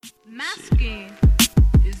My skin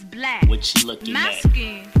is black. What you looking My at?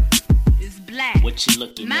 skin is black. What you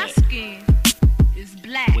looking My at? skin is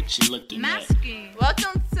black. What you looking My at? skin.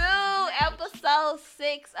 Welcome to episode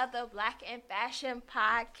 6 of the Black and Fashion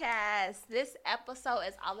Podcast. This episode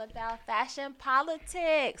is all about fashion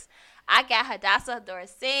politics. I got Hadassah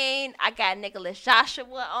Dorcine. I got Nicholas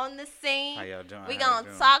Joshua on the scene. How y'all doing? We How y'all gonna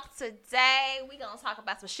doing? talk today. We gonna talk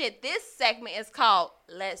about some shit. This segment is called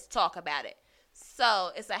Let's Talk About It. So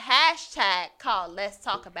it's a hashtag called Let's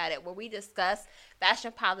Talk About It, where we discuss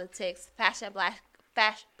fashion politics,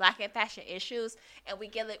 black and fashion issues, and we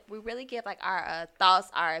really give like our thoughts,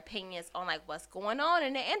 our opinions on like what's going on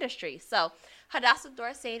in the industry. So Hadassah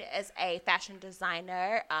Dorcine is a fashion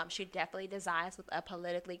designer. She definitely designs with a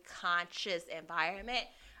politically conscious environment.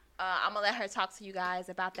 I'm gonna let her talk to you guys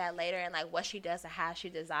about that later and like what she does and how she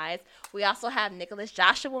designs. We also have Nicholas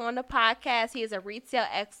Joshua on the podcast. He is a retail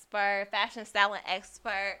expert, fashion styling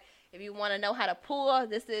expert. If you want to know how to pull,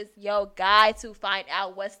 this is your guide to find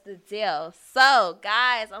out what's the deal. So,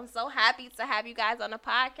 guys, I'm so happy to have you guys on the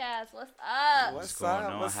podcast. What's up? What's going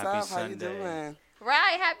on? What's Happy up? How Sunday. you doing?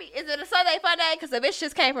 Right, happy. Is it a Sunday fun day? Because the bitch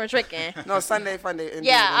just came from drinking. No, Sunday fun day. Indeed,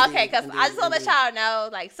 Yeah, indeed, okay, because I just want to let indeed. y'all know,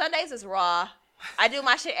 like, Sundays is raw. I do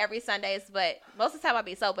my shit every Sundays, but most of the time I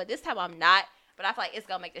be sober. But this time I'm not. But I feel like it's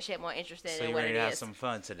going to make the shit more interesting So than you what ready it to have is. some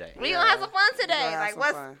fun today? We going to have some fun We today. gonna have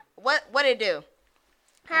Like, some fun. what it do?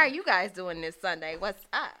 How are you guys doing this Sunday? What's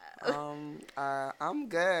up? I'm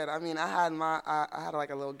good. I mean, I had like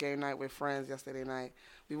a little game night with friends yesterday night.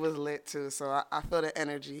 We was lit too, so I feel the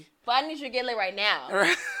energy. But I need you to get lit right now.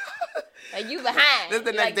 Right. Like, you behind. This is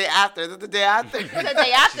the You next like, day after. This is the day after. This is the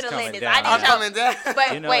day after She's the coming latest. down. I I'm need y'all. coming down.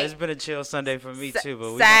 But You know, wait. it's been a chill Sunday for me too.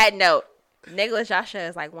 But we Side note, Nicholas Joshua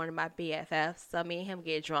is like one of my BFFs. So me and him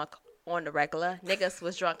get drunk on the regular. Niggas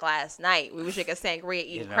was drunk last night. We was drinking sangria,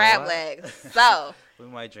 eating know crab what? legs. So we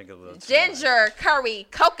might drink a little too ginger curry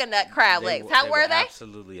coconut crab much. legs. How were they?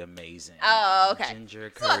 Absolutely amazing. Oh, okay.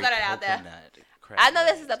 Ginger So I curry throw that out there. coconut crab I know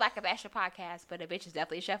this is legs. the Black and Fashion podcast, but the bitch is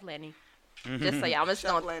definitely Chef Lenny. Just so y'all, I'm just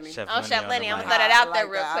Chef going. Lenny. Chef Oh, Chef on Lenny, the I'm mic. gonna throw that out there I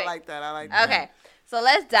like real that. quick. I like that. I like that. Okay, so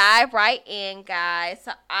let's dive right in, guys.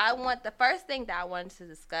 So the first thing that I wanted to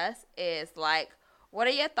discuss is like, what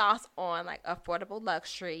are your thoughts on like affordable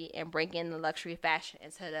luxury and bringing the luxury fashion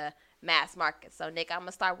into the mass market? So Nick, I'm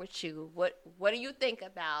gonna start with you. What do you think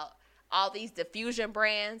about all these diffusion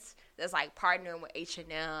brands that's like partnering with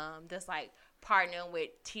H&M, that's like partnering with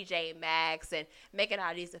TJ Maxx and making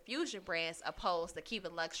all these diffusion brands opposed to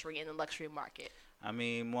keeping luxury in the luxury market? I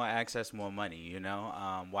mean, more access, more money, you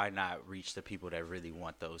know? Why not reach the people that really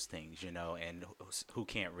want those things, you know, and who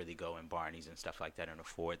can't really go in Barney's and stuff like that and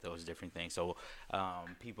afford those different things. So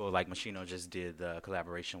people like Machino just did the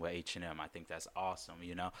collaboration with H&M. I think that's awesome,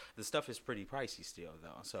 you know? The stuff is pretty pricey still,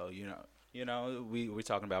 though. So, you know, we're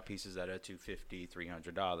talking about pieces that are $250,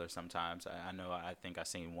 $300 sometimes. I think I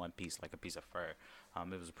seen one piece, like a piece of fur.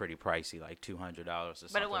 It was pretty pricey, like $200 or something.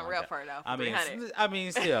 But it wasn't like real that. fur though. I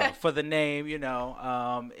mean, still for the name, you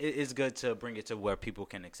know, it's good to bring it to where people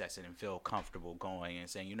can access it and feel comfortable going and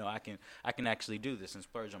saying, you know, I can actually do this and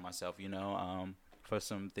splurge on myself, you know, for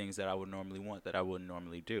some things that I would normally want that I wouldn't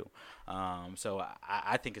normally do. So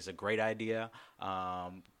I think it's a great idea.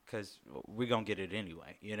 Because we're going to get it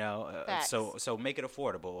anyway, you know? So make it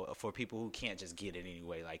affordable for people who can't just get it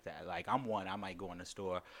anyway like that. Like, I might go in a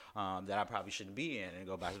store that I probably shouldn't be in and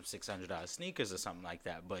go buy some $600 sneakers or something like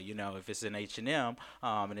that. But, you know, if it's an H&M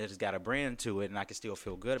and it's got a brand to it and I can still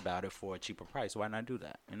feel good about it for a cheaper price, why not do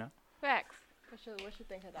that, you know? Facts. What you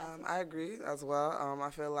think of that? I agree as well. I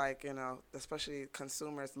feel like, you know, especially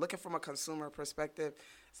consumers, looking from a consumer perspective,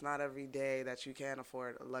 it's not every day that you can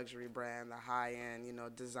afford a luxury brand, the high-end, you know,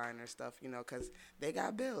 designer stuff, you know, because they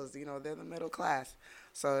got bills, you know, they're the middle class.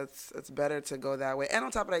 So it's better to go that way. And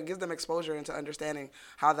on top of that, it gives them exposure into understanding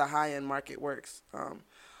how the high-end market works.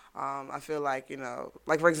 I feel like, you know,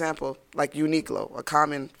 like, for example, like Uniqlo, a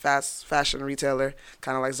common fast fashion retailer,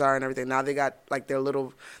 kind of like Zara and everything. Now they got, like, their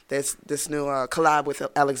little, this new collab with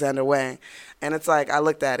Alexander Wang. And it's like, I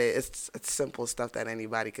looked at it. It's simple stuff that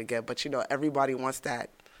anybody could get. But, you know, everybody wants that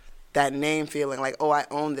name feeling like, oh, I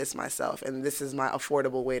own this myself, and this is my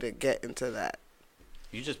affordable way to get into that.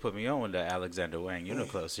 You just put me on with the Alexander Wang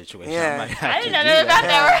Uniqlo situation. Yeah. I might have I to didn't know do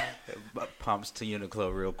that about that. Pumps to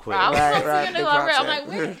Uniqlo real quick. I was Right, supposed right, to big Uniqlo real. props, I'm yeah. like,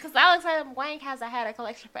 weird, because Alexander Wang hasn't had a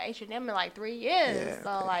collection for H&M in like 3 years. Yeah.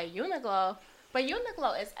 So like Uniqlo, but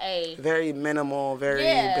Uniqlo is a Very minimal, very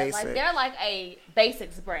basic. like they're like a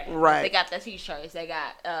basics brand. Right. They got the t-shirts, they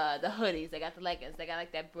got the hoodies, they got the leggings, they got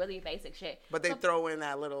like that really basic shit. But they throw in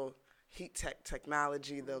that little heat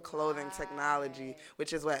technology, the clothing technology,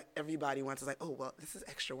 which is what everybody wants. It's like, oh, well, this is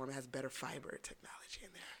extra warm. It has better fiber technology in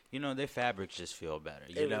there. You know, their fabrics just feel better.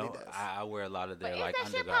 You It really know, does. I wear a lot of their But like is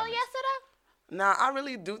that shit undergarments. polyester though? Now, I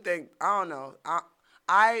really do think, I don't know. I'm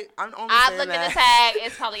only I saying look that. at the tag.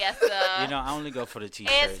 It's polyester. You know, I only go for the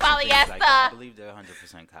t-shirts. It's and things like that. polyester. I believe they're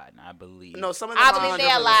 100% cotton. I believe. No, some of them I are believe 100%.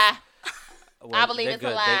 they're a lie. Well, I believe they're it's a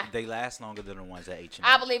good. lie. They last longer than the ones at H&M.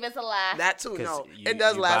 I believe it's a lie. That too, 'Cause no. you- It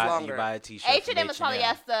does you last buy- longer. You buy a t-shirt H&M is from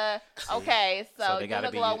H&M. polyester. Okay, so, So they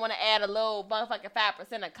gotta be- Uniqlo want to add a little motherfucking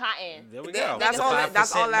 5% of cotton. There we Yeah, go. that's The all that-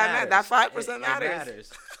 that's 5% all that matters. That 5% It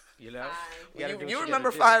matters. You know, Fine. gotta do what You gotta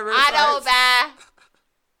remember do. Fire I don't buy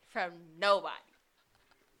from nobody.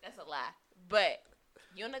 That's a lie. But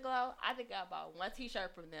Uniqlo, I think I bought one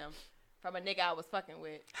t-shirt from them from a nigga I was fucking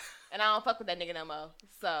with. And I don't fuck with that nigga no more.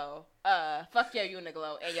 So, fuck your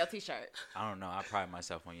Uniqlo and your t-shirt. I don't know. I pride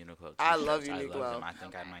myself on Uniqlo. I t-shirts. love I Uniqlo. love them. I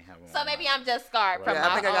think I might have one. So maybe I'm just scarred from Yeah,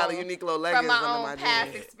 my I think I got a own, Uniqlo leggings from my under own my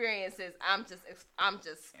past jeans. experiences. I'm just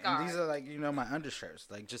scarred. And these are like, you know, my undershirts,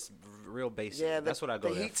 like just real basic. Yeah, That's what I go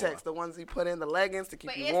the there heat for. techs, the ones you put in the leggings to keep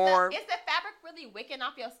But you is warm. the fabric really wicking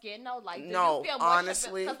off your skin though? Like, do No, you feel moisture?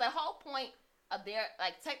 honestly. Because the whole point of their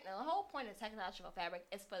the whole point of technological fabric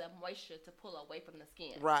is for the moisture to pull away from the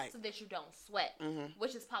skin, Right. So that you don't sweat,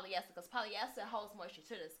 which is polyester. Because polyester holds moisture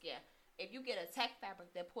to the skin. If you get a tech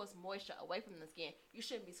fabric that pulls moisture away from the skin, you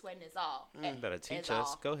shouldn't be sweating as all. You better teach as us.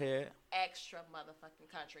 all. Go ahead. Extra motherfucking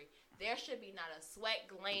country. There should be not a sweat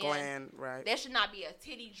Gland, right. There should not be a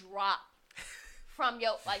titty drop from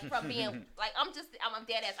your from being like I'm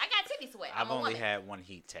dead ass. I got titty sweat. I'm I've a only woman. had one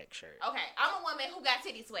heat tech shirt. Okay, I'm a woman who got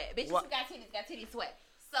titty sweat. Bitches What? who got titty sweat.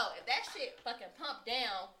 So if that shit fucking pumped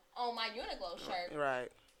down on my Uniqlo shirt,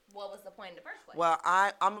 Right. what was the point in the first place? Well,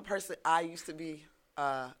 I'm a person, I used to be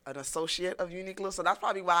an associate of Uniqlo, so that's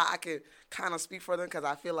probably why I could kind of speak for them, because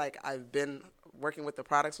I feel like I've been working with the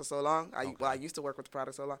products for so long. I used to work with the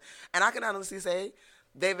products so long. And I can honestly say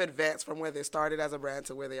they've advanced from where they started as a brand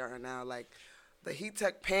to where they are now. Like, the heat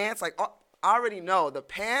tech pants, like, I already know the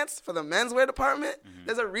pants for the menswear department,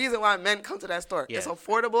 there's a reason why men come to that store. Yeah. It's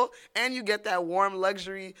affordable, and you get that warm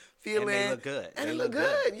luxury feeling. And they look good. And They they look look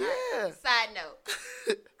good, good. yeah. Side note,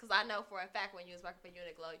 because I know for a fact when you was working for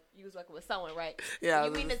Uniqlo, you was working with someone, right? Yeah, I You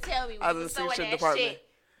was mean in to tell me I when was you in sewing seamstress that department. shit,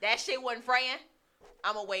 that shit wasn't fraying?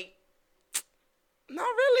 I'ma wait. Not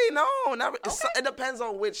really, no. Not Okay. It depends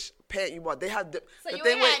on which pant you bought. They have So the you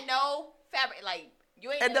thing ain't with had no fabric, like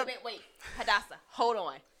you ain't And never the- been. Wait, Hadassah, hold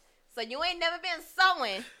on. So you ain't never been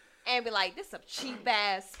sewing and be like, this some cheap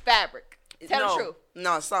ass fabric. Tell no, the truth.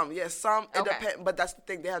 No, some. Yes, some. It Okay. depends, but that's the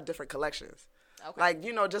thing. They have different collections. Okay. Like,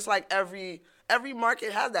 you know, just like every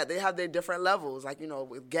market has that. They have their different levels. Like, you know,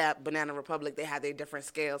 with Gap, Banana Republic, they have their different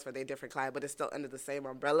scales for their different clients, but it's still under the same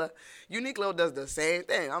umbrella. Uniqlo does the same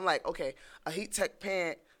thing. I'm like, okay, a heat tech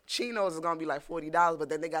pant, chinos is gonna be like $40, but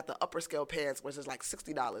then they got the upper scale pants, which is like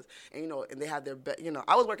 $60, and you know, and they have their, you know,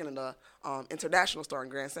 I was working in the international store in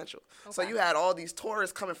Grand Central, so you had all these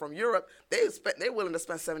tourists coming from Europe. They're willing to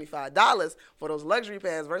spend $75 for those luxury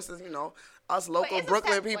pants versus, you know, us local it's a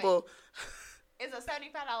Brooklyn set- wait. people. Is a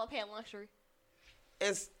 $75 pant luxury?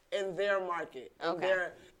 It's in their market, Okay.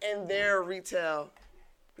 in their retail.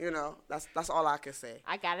 You know, that's all I can say.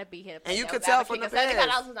 I gotta be here. To And you play could devil's tell from the advocate, 'cause $75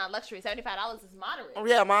 pants. is not luxury. $75 is moderate. Oh,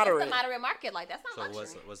 yeah, moderate. It's a moderate market. Like that's not So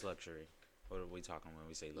luxury. what's luxury? What are we talking when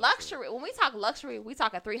we say luxury? Luxury. When we talk luxury, we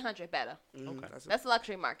talk a 300 better. Okay. That's a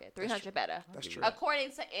luxury market. 300 better. That's true.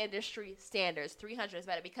 According to industry standards, 300 is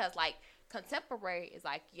better because like contemporary is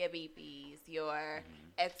like your BBs, your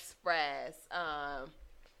Express,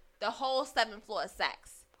 the whole 7th floor of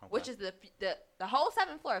Saks, which is the whole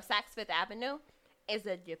 7th floor of Saks Fifth Avenue is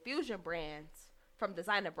a diffusion brands from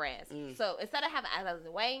designer brands. So instead of having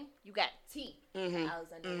Alexander Wayne, you got T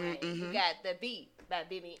Alexander Wayne. You got the B that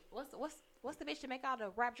BB. What's the bitch that make all the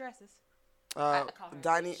wrap dresses? I call her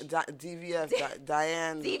DVF,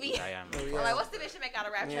 Diane. DV. Diane. I'm like, what's the bitch that make all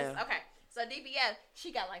the rap dresses? Yeah. Okay. So DVF,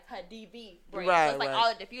 she got like her DV brand. Right, so it's like right.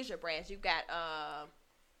 all the diffusion brands. You got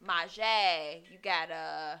Mage, you got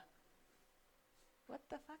what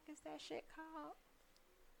the fuck is that shit called?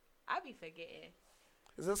 I be forgetting.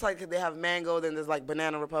 Is this like they have Mango, then there's like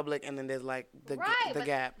Banana Republic, and then there's like the but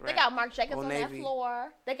Gap, right? They got Marc Jacobs Old on that Navy.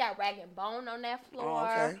 floor. They got Rag and Bone on that floor.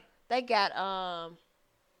 okay. They got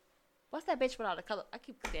what's that bitch with all the color? I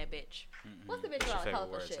keep saying bitch. What's the bitch with What's all your the favorite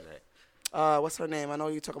colorful word shit? today? What's her name? I know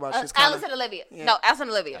you talk about. She's kind Alice and Olivia. Yeah. No, Alice and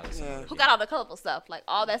Olivia. Alice and Yeah. Olivia. Who got all the colorful stuff, like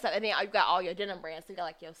all that stuff, and then you got all your denim brands. So you got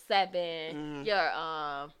like your Seven, Mm-hmm.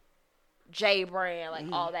 your J brand, like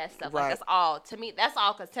all that stuff. Right. Like that's all to me. That's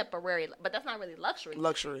all contemporary, but that's not really luxury.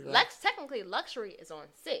 luxury. Right? Technically, luxury is on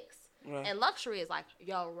 6. Right. And luxury is like,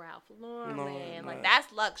 yo, Ralph Lauren, Lauren, like right.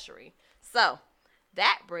 that's luxury. So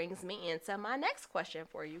that brings me into my next question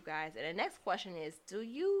for you guys. And the next question is, do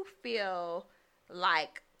you feel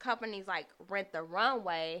like companies like Rent the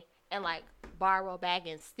Runway and like Borrow, Bag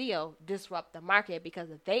and Steal disrupt the market because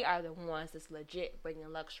they are the ones that's legit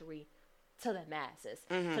bringing luxury to the masses?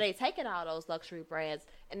 So they taking all those luxury brands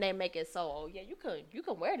and they make it so, oh yeah, you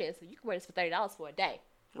can wear this. You can wear this for $30 for a day.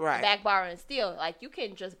 Right. Back, Borrow and Steal, like you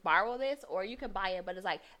can just borrow this or you can buy it, but it's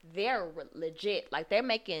like they're legit. Like they're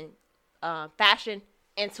making fashion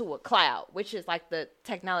into a cloud, which is like the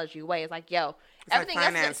technology way. It's like, yo, It's like everything else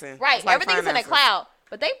financing. right, It's like everything's in the financing. cloud.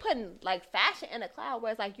 But they putting like fashion in a cloud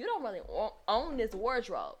where it's like you don't really own this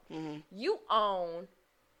wardrobe. Mm-hmm. You own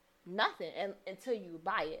nothing until you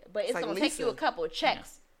buy it. But it's like gonna take you a leasing. couple of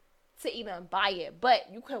checks to even buy it.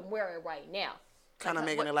 But you can wear it right now. Kind of Like,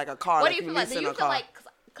 making what- it like a car. What like do you feel you like? Do leasing you a feel car. like,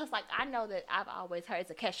 cause like I know that I've always heard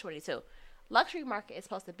it's a catch-22. Luxury market is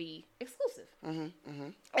supposed to be exclusive.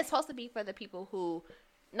 It's supposed to be for the people who,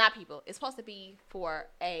 not people. It's supposed to be for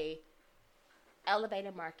a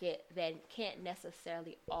elevated market that can't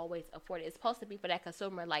necessarily always afford it. It's supposed to be for that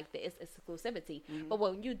consumer, like the it's exclusivity. But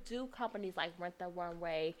when you do companies like Rent the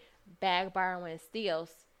Runway, Bag, Borrow and Steals,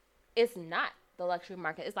 it's not the luxury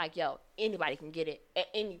market. It's like, yo, anybody can get it at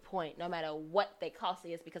any point, no matter what they cost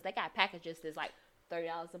is, because they got packages that's like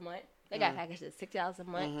 $30 a month. They got packages that's $60 a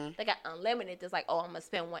month. They got unlimited. That's like, oh, I'm gonna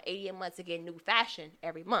spend $180 a month to get new fashion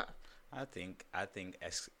every month. I think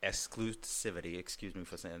exclusivity. Excuse me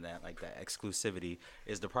for saying that. Like that exclusivity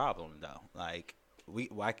is the problem, though. Like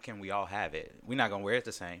why can we all have it? We're not gonna wear it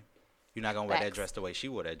the same. You're not gonna wear that Facts. dress the way she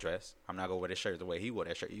wore that dress. I'm not gonna wear that shirt the way he wore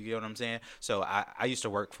that shirt. You get what I'm saying? So I used to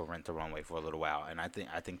work for Rent the Runway for a little while, and I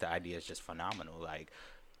think the idea is just phenomenal. Like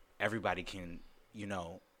everybody can,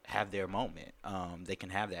 have their moment. They can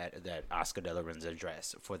have that Oscar de la Renta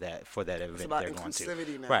dress for that event about they're going to.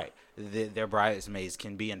 inclusivity now. Right. Their bridesmaids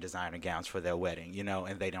can be in designer gowns for their wedding,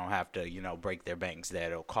 and they don't have to, break their banks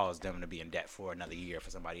that'll cause them to be in debt for another year for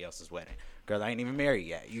somebody else's wedding. Girl, I ain't even married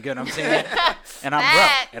yet. You get what I'm saying? And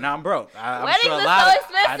I'm broke. Weddings are so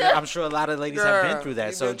expensive. I'm sure a lot of ladies have been Girl, through that.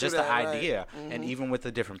 you've So been just through the that, right. idea, and even with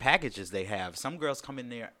the different packages they have, some girls come in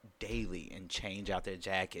there daily and change out their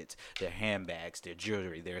jackets, their handbags, their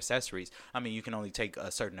jewelry, their accessories. I mean, you can only take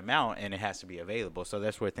a certain amount, and it has to be available. So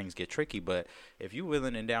that's where things get tricky. But if you're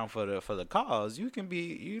willing and down for the cause, you can be,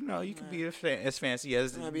 you can be as fancy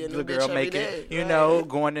as Might be a the new girl bitch every making, day, right.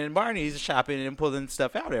 going in Barney's shopping and pulling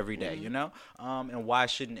stuff out every day, and why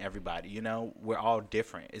shouldn't everybody, we're all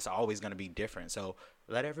different. It's always going to be different. So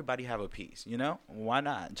let everybody have a piece, why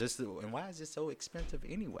not? And why is it so expensive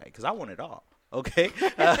anyway? Because I want it all. Okay.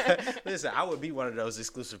 Listen, I would be one of those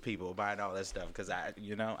exclusive people buying all that stuff because I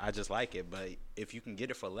just like it. But if you can get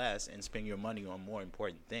it for less and spend your money on more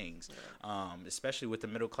important things, especially with the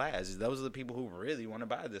middle class, those are the people who really want to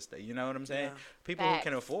buy this stuff. You know what I'm saying? Yeah. People Facts. who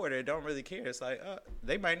can afford it don't really care. It's like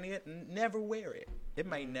they might never wear it. It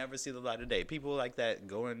might never see the light of day. People like that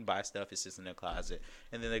go and buy stuff, it sits in their closet,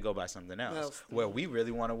 and then they go buy something else. Where we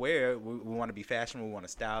really want to wear it, we want to be fashionable, we want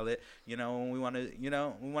to style it, and we want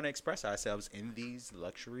to express ourselves in these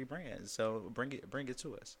luxury brands. So bring it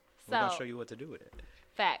to us. We're gonna So- show you what to do with it.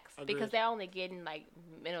 Facts. Agreed. Because they're only getting like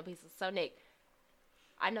middle pieces. So Nick,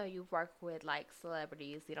 I know you've worked with like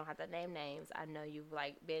celebrities. You don't have to name names. I know you've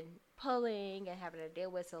like been pulling and having to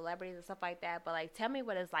deal with celebrities and stuff like that. But like, tell me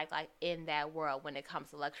what it's like in that world when it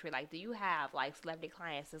comes to luxury. Like, do you have like celebrity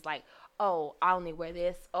clients? It's like, oh, I only wear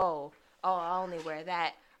this. Oh, I only wear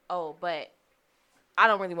that. Oh, but I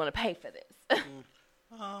don't really want to pay for this.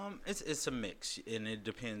 It's a mix, and it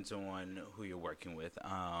depends on who you're working with.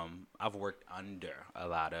 I've worked under a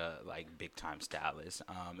lot of like big time stylists,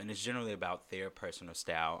 and it's generally about their personal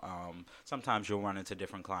style. Sometimes you'll run into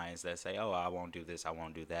different clients that say, "Oh, I won't do this, I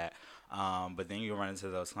won't do that," but then you'll run into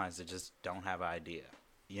those clients that just don't have an idea.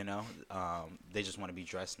 They just want to be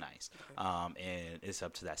dressed nice, and it's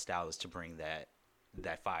up to that stylist to bring that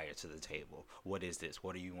fire to the table. What is this?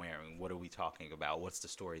 What are you wearing? What are we talking about? What's the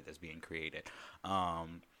story that's being created?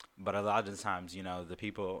 But a lot of the times, the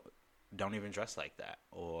people don't even dress like that,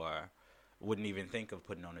 or wouldn't even think of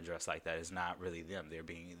putting on a dress like that. It's not really them.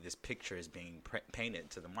 This picture is being painted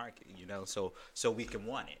to the market, so we can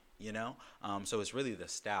want it, so it's really the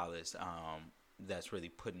stylist that's really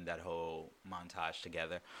putting that whole montage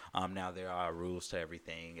together. Now there are rules to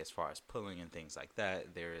everything as far as pulling and things like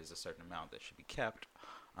that. There is a certain amount that should be kept.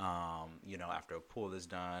 After a pull is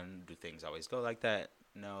done, do things always go like that?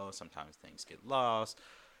 No, sometimes things get lost.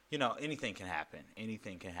 Anything can happen.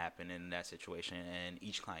 Anything can happen in that situation, and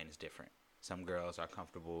each client is different. Some girls are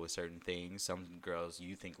comfortable with certain things. Some girls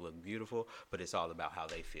you think look beautiful, but it's all about how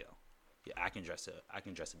they feel. yeah, I can dress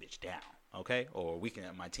a bitch down, okay? Or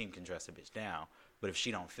my team can dress a bitch down. But if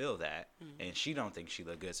she don't feel that and she don't think she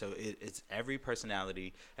look good, so it's every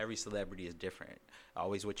personality, every celebrity is different.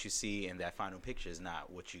 Always what you see in that final picture is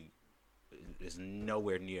not what you is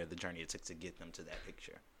nowhere near the journey it took to get them to that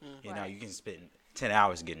picture. You know, you can spend 10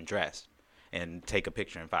 hours getting dressed and take a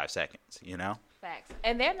picture in 5 seconds, you know? Facts.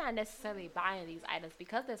 And they're not necessarily buying these items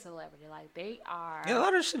because they're celebrity. Like, they are Yeah, a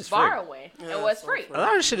lot of shit is free. borrowing. And what's free. A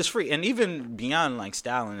lot of shit is free, and even beyond like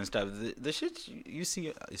styling and stuff, the shit you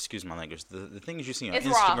see. Excuse my language. The things you see on It's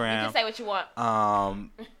Instagram. raw. You can say what you want.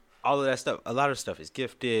 All of that stuff. A lot of stuff is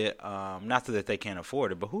gifted. Not that they can't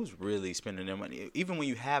afford it, but who's really spending their money? Even when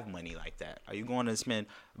you have money like that, are you going to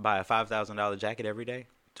buy a $5,000 jacket every day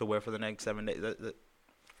to wear for the next 7 days?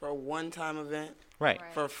 For a one-time event. Right.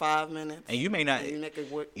 For 5 minutes. And you may not.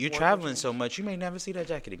 You're traveling so much, you may never see that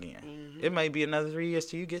jacket again. It might be another 3 years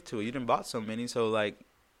till you get to it. You done bought so many, so like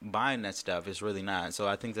buying that stuff is really not. So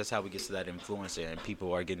I think that's how we get to that influencer, and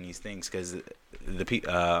people are getting these things because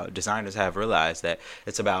the designers have realized that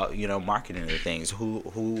it's about, you know, marketing the things.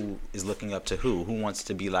 Who is looking up to who wants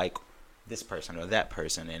to be like this person or that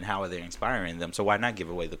person, and how are they inspiring them? So why not give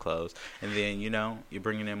away the clothes? And then, you know, you're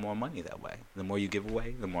bringing in more money that way. The more you give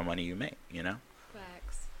away, the more money you make, you know?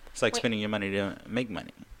 Facts. It's like spending your money to make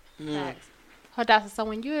money. Facts. Hadassah, so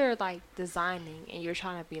when you're like designing and you're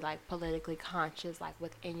trying to be like politically conscious, like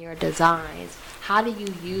within your designs, how do you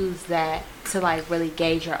use that to like really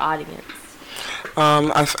gauge your audience?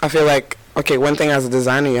 I feel like, okay, one thing as a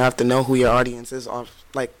designer, you have to know who your audience is off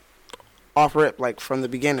rip, like from the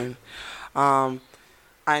beginning.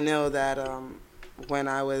 I know that when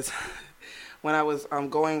I was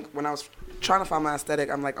trying to find my aesthetic,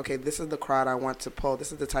 I'm like, okay, this is the crowd I want to pull.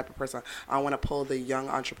 This is the type of person I want to pull: the young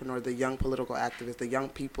entrepreneur, the young political activist, the young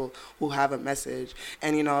people who have a message.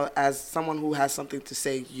 And, you know, as someone who has something to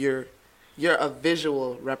say, you're a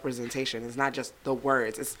visual representation. It's not just the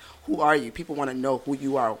words. It's who are you? People want to know who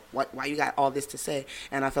you are, why you got all this to say.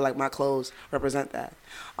 And I feel like my clothes represent that.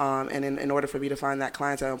 And in order for me to find that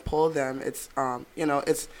clientele and pull them, it's, you know,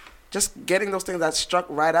 it's just getting those things that struck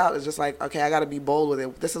right out. It's just like, okay, I got to be bold with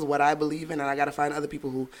it. This is what I believe in, and I got to find other people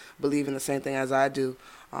who believe in the same thing as I do.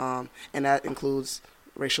 And that includes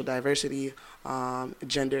racial diversity,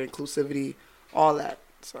 gender inclusivity, all that.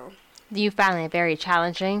 So, Do you find it very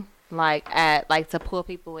challenging, to pull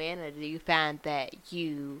people in, or do you find that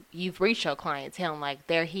you've reached your clientele, like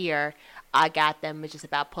they're here, I got them, it's just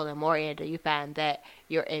about pulling more in? Do you find that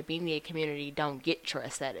your immediate community don't get your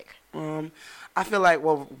aesthetic? I feel like,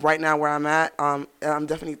 well, right now where I'm at, I'm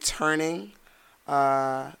definitely turning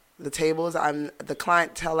the tables. The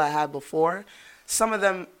clientele I had before, some of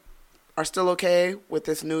them are still okay with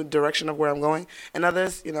this new direction of where I'm going, and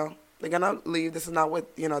others, you know, they're gonna leave. This is not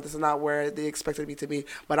where they expected me to be.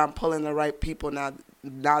 But I'm pulling the right people now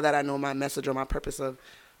that I know my message or my purpose of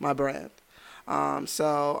my brand.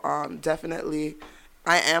 Definitely,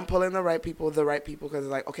 I am pulling the right people because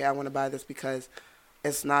it's like, okay, I want to buy this because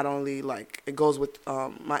it's not only like it goes with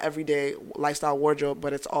my everyday lifestyle wardrobe,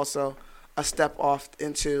 but it's also a step off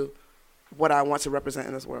into what I want to represent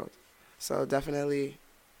in this world. So definitely,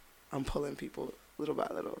 I'm pulling people little by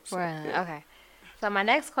little. So, Right. yeah. Okay. So my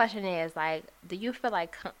next question is, like, do you feel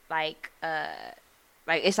like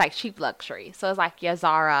it's like cheap luxury? So it's like your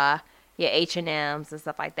Zara, your H&Ms and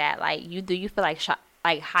stuff like that. Like, do you feel like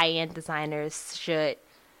high-end designers should,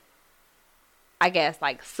 I guess,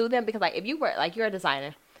 like, sue them? Because, like, if you were, like, you're a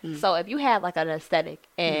designer. So if you had, like, an aesthetic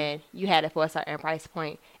and you had it for a certain price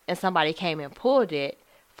point and somebody came and pulled it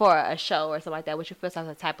for a show or something like that, would you feel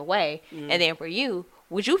some type of way? And then for you,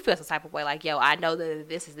 would you feel some type of way? Like, yo, I know that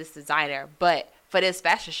this is this designer, but for this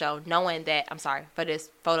fashion show, for this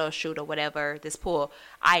photo shoot or whatever, this pull,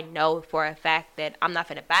 I know for a fact that I'm not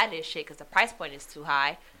finna buy this shit because the price point is too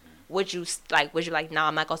high. Would you like, nah,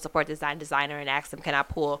 I'm not gonna support this designer and ask them, can I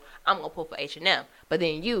pull? I'm gonna pull for H&M. But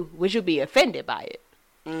then would you be offended by it?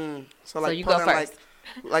 So you go first.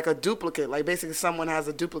 Like a duplicate, like basically someone has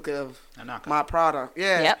a duplicate of my product.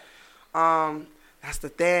 Yeah. Yep. That's the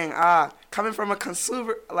thing. Coming from a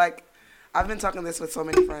consumer, like I've been talking this with so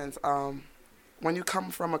many friends. When you come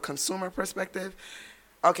from a consumer perspective,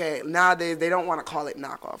 okay, nowadays they don't want to call it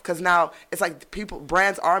knockoff because now it's like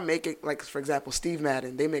brands are making, like, for example, Steve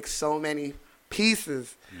Madden, they make so many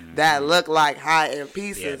pieces that look like high-end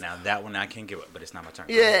pieces. Yeah, now that one I can give it, but it's not my turn.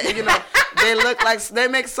 Yeah, you know, they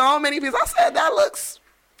make so many pieces. I said that looks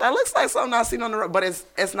like something I've seen on the road, but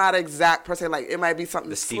it's not exact per se. Like, it might be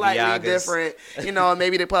something slightly different. You know,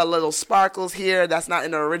 maybe they put a little sparkles here that's not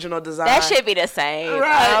in the original design. That should be the same.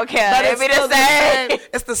 Right. I don't care. But It'd be the same.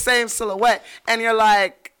 It's the same silhouette. And you're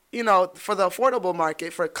like, you know, for the affordable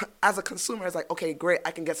market, as a consumer, it's like, okay, great,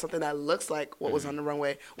 I can get something that looks like what was on the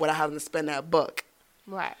runway without having to spend that buck.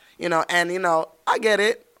 Right. You know, and, you know, I get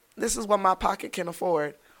it. This is what my pocket can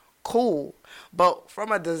afford. Cool. But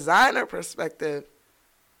from a designer perspective,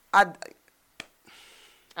 I'm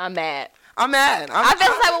mad. I feel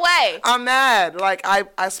the type of way. I'm mad. Like,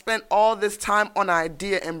 I spent all this time on an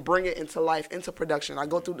idea and bring it into life, into production. I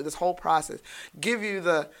go through this whole process, give you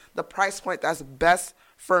the price point that's best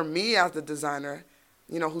for me as the designer,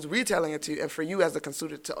 you know, who's retailing it to you, and for you as the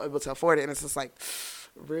consumer to be able to afford it. And it's just like,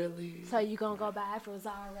 really? So you gonna go buy it from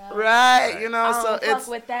Zara? Right, you know, I so don't fuck it's,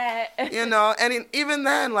 with that. you know, and even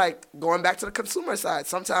then, like, going back to the consumer side,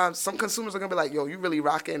 sometimes some consumers are gonna be like, yo, you really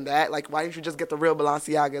rocking that? Like, why didn't you just get the real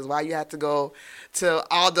Balenciagas? Why you had to go to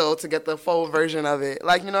Aldo to get the full version of it?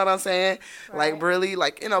 Like, you know what I'm saying? Right. Like, really?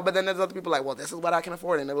 Like, you know, but then there's other people like, well, this is what I can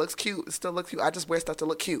afford, and it looks cute. It still looks cute. I just wear stuff to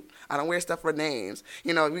look cute. I don't wear stuff for names.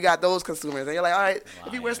 You know, we got those consumers, and you're like, all right,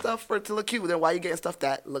 if you wear stuff to look cute, then why you getting stuff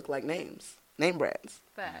that look like names? Name brands.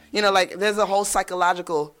 Fact. You know, like, there's a whole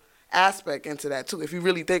psychological aspect into that, too, if you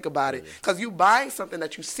really think about it. Because you buying something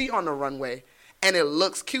that you see on the runway, and it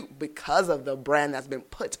looks cute because of the brand that's been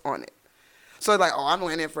put on it. So it's like, oh, I'm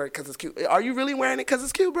wearing it for it because it's cute. Are you really wearing it because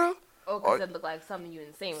it's cute, bro? Or because it look like something you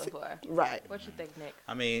didn't seen before. Right. What you think, Nick?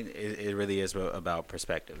 I mean, it really is about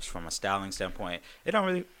perspectives. From a styling standpoint, it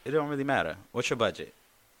don't really matter. What's your budget?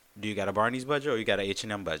 Do you got a Barney's budget or you got an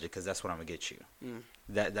H&M budget? Because that's what I'm gonna get you.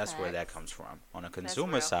 That's where that comes from. On a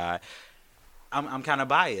consumer side, I'm kind of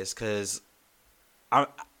biased because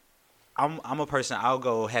I'm a person. I'll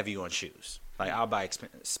go heavy on shoes. Like, I'll buy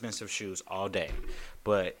expensive shoes all day,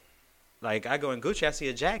 but like, I go in Gucci, I see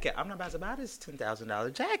a jacket. I'm not about to buy this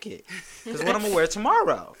 $10,000 jacket because what I'm gonna wear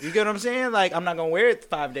tomorrow. You get what I'm saying? Like, I'm not gonna wear it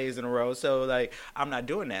 5 days in a row. So, like, I'm not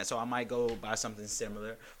doing that. So I might go buy something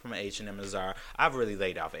similar from an H&M or Zara. I've really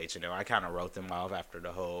laid off H&M. I kind of wrote them off after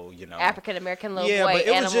the whole, you know, African American little yeah, boy but it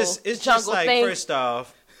animal was just jungle like, thing. first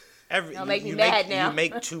off, Don't make me mad now. You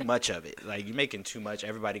make too much of it. Like, you're making too much.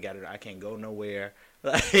 Everybody got it. I can't go nowhere.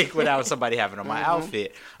 Like, without somebody having on my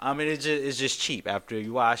outfit. And it's just cheap. After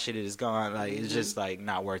you wash it, it's gone. Like, it's just, like,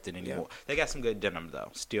 not worth it anymore. They got some good denim, though.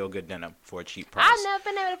 Still good denim for a cheap price. I've never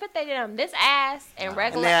been able to fit their denim. This ass and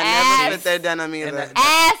regular And they ass. never fit their denim either.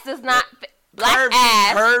 Ass does not fit. Black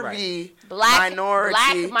ass. Curvy, Black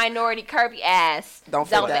minority. curvy ass. Don't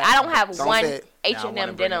fit that. I don't have Don't one fit.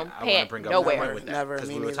 H&M denim pant nowhere. Never, Because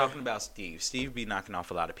me we were neither. talking about Steve. Steve be knocking off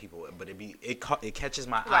a lot of people, but it catches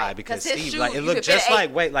my Right, eye because 'cause his Steve, shoe, like, it you looked could fit just an like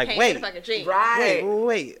eight, can't wait, fit a fucking jean. Right.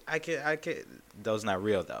 wait. I can. Those not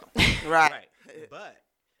real though. Right. Right. But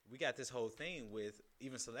we got this whole thing with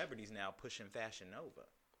even celebrities now pushing Fashion Nova,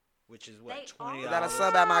 which is what, They $20. Is that a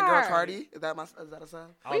sub at my girl Cardi? Is that a sub?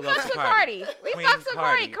 I We love fucks with Cardi. We Queen fucks with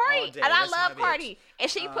Cardi. all Cardi. day. And I That's love my bitch. Cardi. And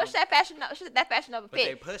she pushed that fashion over But they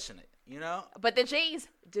fit. pushing it, you know. But the jeans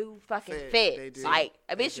do fucking Fit. fit. They do. Like,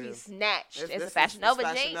 a They bitch do. be snatched. It's a This Fashion is Nova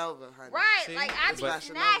Fashion jean. Nova, honey. Right. See? Like, I be But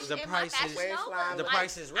snatched the in price my is- Fashion Nova. waistline- the Like,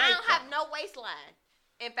 price is I right, don't have though. no waistline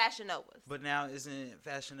in Fashion Novas. But now isn't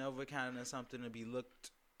Fashion Nova kind of something to be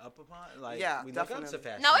looked up upon? Like, Yeah, we look up definitely. to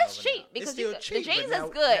Fashion No, it's Nova cheap now. because It's still the cheap, jeans but is now-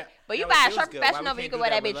 good. now- But you now buy it a feels shirt from good. Fashion Why we Nova, you can't can do wear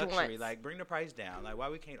that with bitch luxury? once. Like, bring the price down. Like, why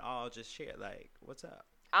we can't all just share? Like, what's up?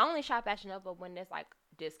 I only shop Fashion Nova when there's like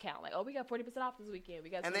discount. Like, oh, we got 40% off this weekend. We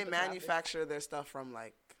got And they 20% off this- manufacture their stuff from,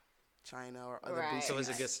 like, China or other Right. boutiques. So it's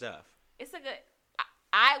a good stuff. It's a good.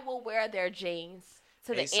 I will wear their jeans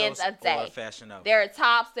to the ASOS ends of the or day. Fashion Nova. Their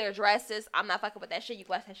tops, their dresses. I'm not fucking with that shit. You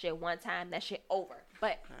wash that shit one time, that shit over.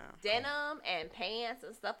 But denim and pants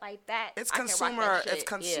and stuff like that, It's I can rock consumer. that shit. It's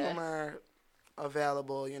consumer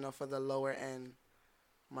available, you know, for the lower end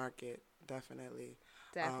market, definitely.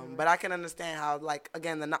 Definitely. But I can understand how, like,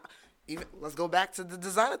 again, even let's go back to the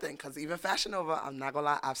designer thing, because even Fashion Nova, I'm not gonna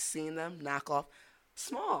lie, I've seen them knock off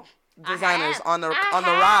small designers have. on the I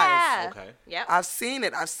rise. have. Okay. Yep. I've seen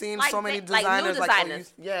it. I've seen Like so many like new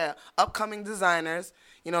designers, designers. upcoming designers,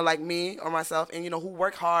 you know, like me or myself, and, you know, who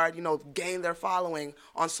work hard, you know, gain their following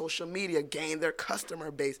on social media, gain their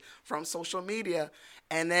customer base from social media,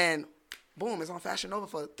 and then, boom, it's on Fashion Nova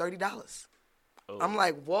for $30. I'm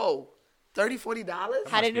like, whoa, $30, $40? How to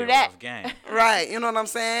Must do be a that? rough game. Right, you know what I'm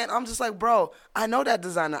saying? I'm just like, bro, I know that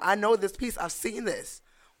designer. I know this piece. I've seen this.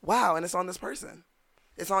 Wow, and it's on this person.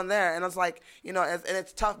 It's on there, and it's like, you know, and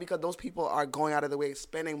it's tough because those people are going out of the way,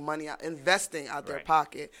 spending money, investing out their Right.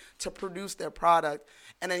 pocket to produce their product.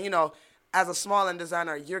 And then, you know, as a small end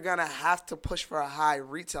designer, you're going to have to push for a high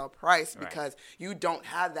retail price Right. because you don't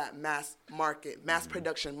have that mass market, mass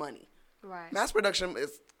production money. Right. Mass production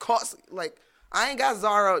is costly. Like, I ain't got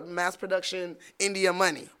Zara mass production India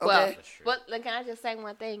money, okay? Well, That's true. but like, can I just say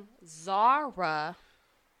one thing? Zara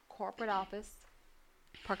corporate office,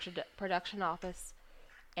 production office,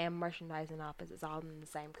 and merchandising office is all in the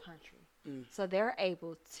same country. So they're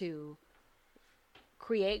able to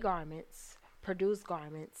create garments, produce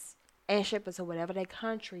garments, and ship it to whatever they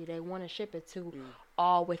country they want to ship it to,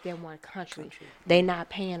 all within one country. They not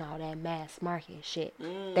paying all that mass market shit.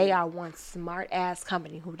 They are one smart ass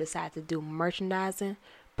company who decide to do merchandising,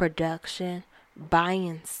 production, buying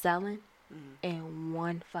and selling in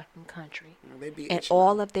one fucking country. They be And itching.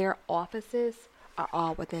 all of their offices are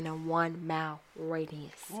all within a 1 mile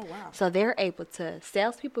radius. Oh, wow. So they're able to,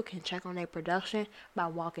 salespeople can check on their production by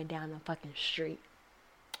walking down the fucking street.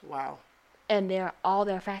 Wow. And all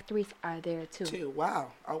their factories are there too.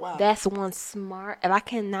 Wow. Oh, wow. That's one smart, if I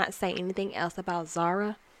cannot say anything else about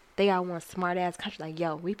Zara, they are one smart ass country. Like,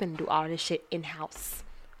 yo, we finna do all this shit in house.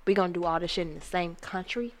 We gonna do all this shit in the same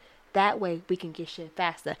country. That way we can get shit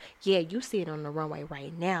faster. Yeah, you see it on the runway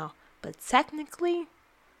right now, but technically,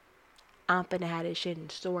 I'm finna have this shit in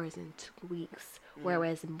stores in 2 weeks.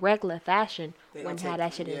 Whereas in regular fashion, They wouldn't gonna have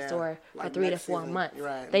that take- shit in yeah, store for like 3 to next 4 season. months.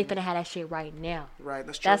 Right. They finna have that shit right now. Right.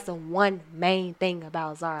 That's true. That's the one main thing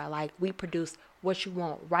about Zara. Like, we produce what you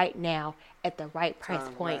want right now at the right price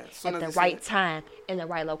Time, point, right. As soon at as the you see right it. time, in the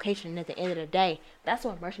right location. And at the end of the day, that's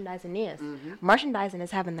what merchandising is. Mm-hmm. Merchandising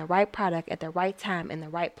is having the right product at the right time in the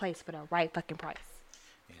right place for the right fucking price.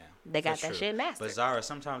 Yeah, They got that's that true. shit mastered. But Zara,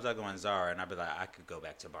 sometimes I go in Zara and I be like, I could go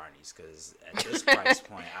back to Barney's because at this price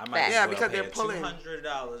point, I might Facts. as Yeah, well because pay they're pulling-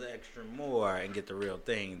 $200 extra more and get the real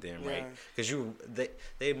thing than right Yeah. because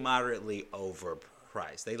they moderately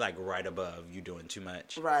overpriced. They like right above you doing too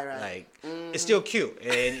much. Right, right. Like it's still cute,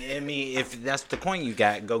 and I mean if that's the coin you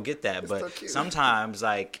got, go get that. still But cute. sometimes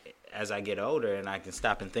like as I get older and I can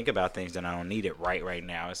stop and think about things and I don't need it right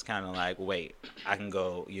now, it's kind of like, wait, I can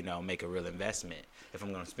go, make a real investment. If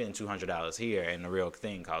I'm going to spend $200 here and the real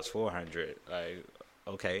thing costs $400, like,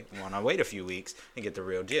 okay, want to wait a few weeks and get the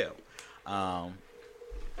real deal.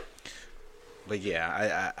 But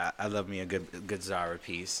yeah, I love me a good Zara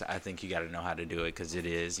piece. I think you got to know how to do it because it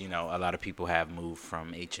is, a lot of people have moved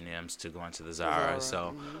from H&M's to going to the Zara.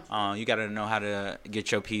 Zara, So you got to know how to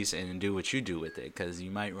get your piece and do what you do with it because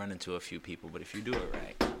you might run into a few people. But if you do it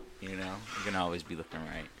right, you can always be looking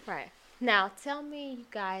right. Right. Now, tell me you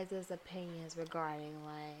guys' opinions regarding,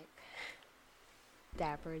 like,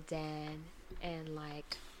 Dapper Dan and,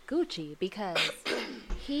 like, Gucci. Because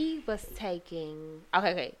he was taking...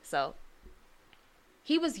 Okay, so...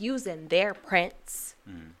 He was using their prints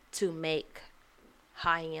to make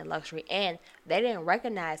high-end luxury. And they didn't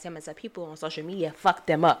recognize him, and so people on social media fucked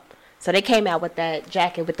them up. So they came out with that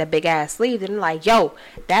jacket with the big-ass sleeves. And like, yo,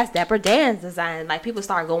 that's Dapper Dan's design. Like, people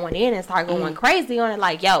start going in and start going crazy on it.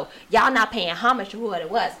 Like, yo, y'all not paying homage to what it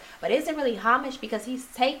was. But it's isn't really homage because he's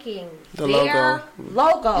taking The their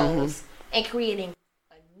logo. logos and creating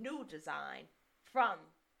a new design from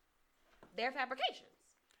their fabrications.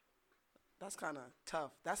 That's kind of tough.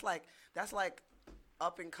 That's like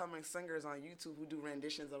up and coming singers on YouTube who do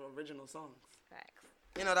renditions of original songs. Facts.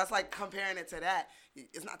 That's like comparing it to that.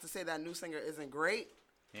 It's not to say that new singer isn't great,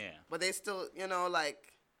 Yeah. but they still,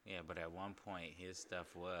 like Yeah, but at one point his stuff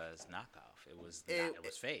was knockoff. It was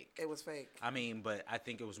fake. it was fake. I mean, but I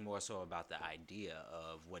think it was more so about the idea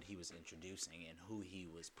of what he was introducing and who he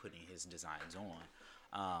was putting his designs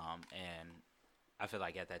on. And I feel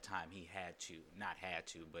like at that time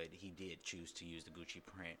but he did choose to use the Gucci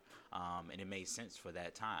print. And it made sense for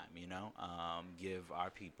that time, give our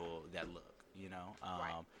people that look,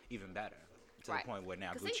 Right. even better. To Right. the point where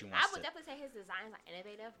now 'Cause Gucci I wants would to. definitely say his designs are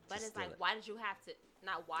innovative, but it's steal like, it. why did you have to?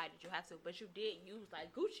 Not why did you have to, but you did use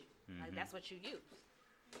like Gucci. Like that's what you used.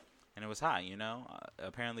 And it was high,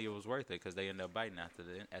 apparently it was worth it because they ended up biting at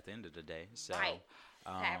the end of the day. So, Right.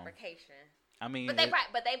 Fabrication. I mean, But they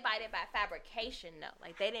bite it by fabrication though.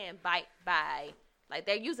 Like they didn't bite by like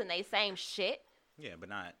they're using their same shit. yeah, but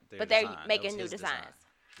not. Their But they're design. That making was new his design. designs.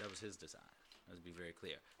 That was his design. Let's be very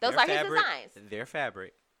clear. Those Their are his fabric, designs. Their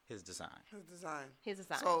fabric, his design. His design. His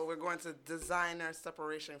design. So we're going to designer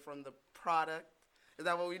separation from the product. Is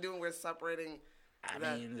that what we're doing? We're separating. I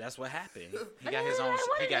that- mean, that's what happened. He got his own. One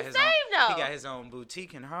He and got the his same, own. though. He got his own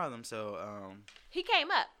boutique in Harlem. So he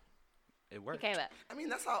came up. it He worked. came up. I mean,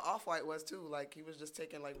 that's how Off-White was too. Like he was just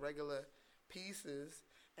taking like regular pieces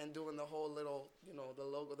and doing the whole little, the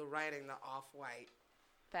logo, the writing, the Off-White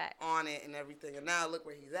Fact. on it and everything. And now look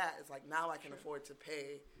where he's at. It's like now I can afford to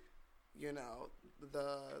pay,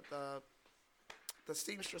 the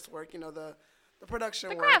seamstress work, the production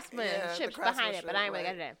The work. craftsmanship behind it, but I ain't really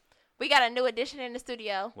got it in. We got a new addition in the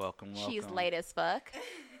studio. Welcome. She's late as fuck.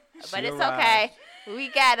 She But it's arrived. okay. We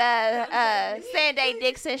got Sanday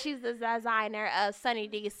Dixon. She's the designer of Sunny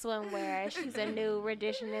D swimwear. She's a new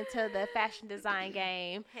rendition into the fashion design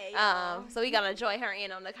game. Hey, y'all. So we're gonna join her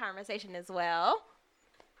in on the conversation as well.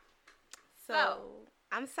 So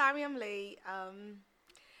I'm sorry I'm late.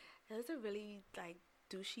 It was a really like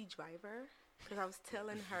douchey driver because I was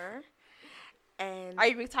telling her, and Are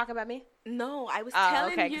you talking about me? no, I was Oh,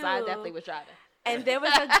 telling okay, you. because I definitely was driving. And there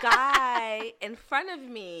was a guy in front of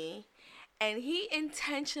me, and he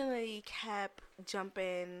intentionally kept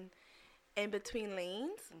jumping in between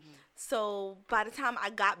lanes. So by the time I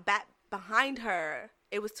got back behind her,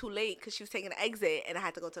 it was too late because she was taking the exit, and I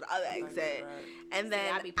had to go to the other exit. And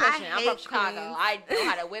then I be pushing. I'm from hate Chicago. Queens. I know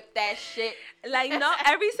how to whip that shit. Like, no,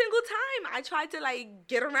 every single time I tried to, like,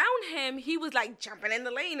 get around him, he was, like, jumping in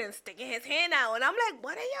the lane and sticking his hand out. And I'm like,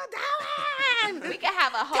 what are you doing? We could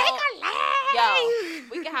have a whole Take a lane.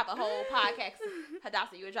 we could have a whole podcast.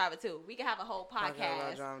 Hadassah, you a driver too. We could have a whole about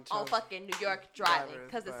podcast driving on too. fucking New York driving Drivers,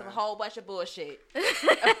 because it's a but- whole bunch of bullshit. I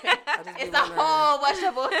just be It's a wondering, whole bunch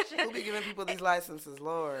of bullshit. who be giving people these licenses,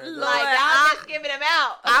 Lord? Like Lord, y'all just giving them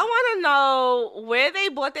out. I want to know where they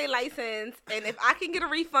bought their license and if I can get a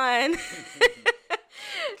refund.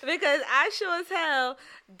 Because I sure as hell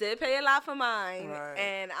did pay a lot for mine. Right.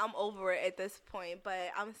 And I'm over it at this point.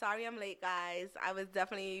 But I'm sorry I'm late, guys. I was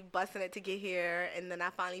definitely busting it to get here. And then I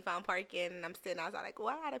finally found parking. And I'm sitting outside like, well,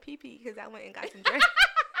 I had a pee-pee because I went and got some drinks.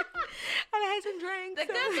 I had some drinks. The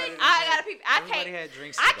good thing I gotta pee. I Everybody can't. had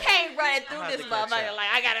drinks I today. can't run it I'm through about this to catch motherfucker up. like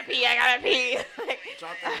I gotta pee. I gotta pee.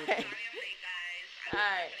 Drop everything. All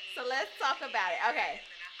right, so let's talk about it. Okay,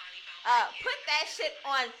 put that shit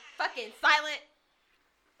on fucking silent.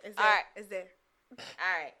 Is there? All right. Is there?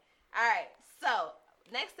 All right. So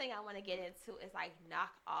next thing I want to get into is like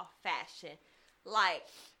knockoff fashion, like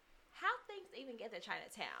how things even get to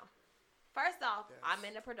Chinatown. First off, Yes. I'm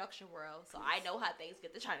in the production world, so I know how things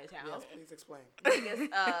get to Chinatown. Yes, please explain.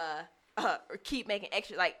 Niggas, keep making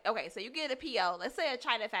extra. Like, okay, so you get a PO. Let's say a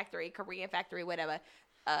China factory, Korean factory, whatever.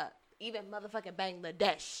 Even motherfucking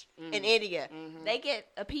Bangladesh in India, they get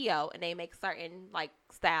a PO and they make certain like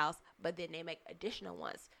styles, but then they make additional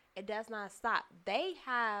ones. It does not stop. They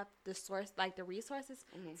have the source, like the resources,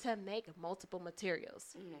 to make multiple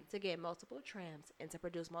materials, to get multiple trims, and to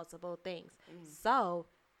produce multiple things. So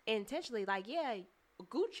intentionally, like, yeah,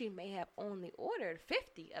 Gucci may have only ordered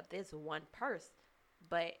 50 of this one purse,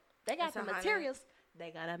 but they got It's the 100. materials. They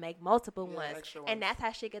gotta make multiple Yeah, ones, extra and ones. that's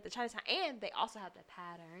how shit get to Chinatown. And they also have the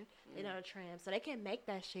pattern, you know, the trim, so they can make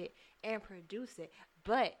that shit and produce it.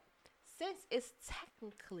 But since it's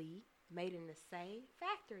technically made in the same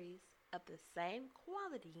factories of the same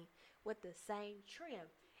quality with the same trim,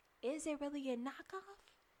 is it really a knockoff?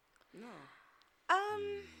 No, Um,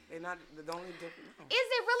 they're not. The only difference. No. Is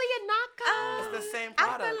it really a knockoff? It's the same I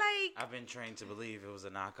product. feel like I've been trained to believe it was a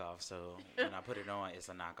knockoff, so when I put it on, it's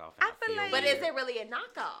a knockoff. I feel like- But is it really a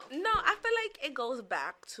knockoff? no, I feel like it goes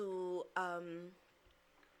back to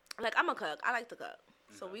like I'm a cook. I like to cook,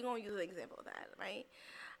 so we're gonna use an example of that, right?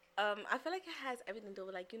 I feel like it has everything to do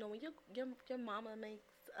with like, you know, when your mama makes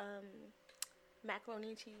macaroni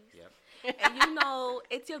and cheese. Yep. And you know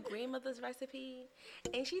it's your grandmother's recipe,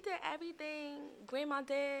 and she did everything grandma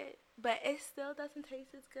did, but it still doesn't taste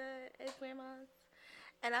as good as grandma's.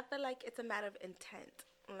 And I feel like it's a matter of intent.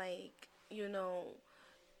 Like, you know,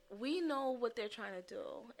 we know what they're trying to do.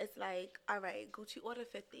 It's like, all right, Gucci ordered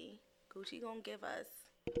 50. Gucci gonna give us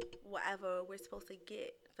whatever we're supposed to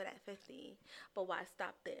get for that 50. But why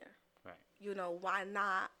stop there? Right. You know, why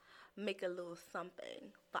not make a little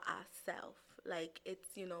something for ourselves? Like, it's,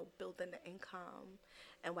 you know, building the income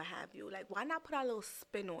and what have you. Like, why not put our little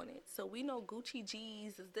spin on it? So we know Gucci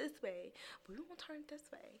G's is this way, but we're going to turn it this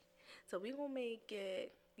way. So we're going to make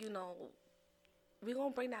it, you know, we're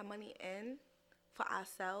going to bring that money in for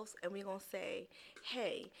ourselves, and we're going to say,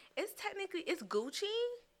 hey, it's Gucci,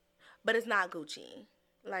 but it's not Gucci.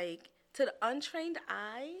 Like, to the untrained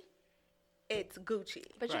eye, it's Gucci.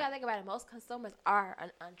 But you Right. gotta think about it. Most consumers are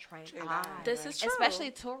an untrained Trained eye. eye, This right. is true.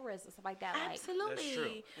 Especially tourists and stuff like that. Like, Absolutely. That's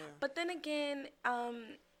true. Yeah. But then again,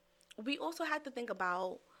 we also have to think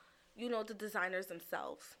about, you know, the designers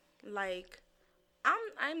themselves. Like,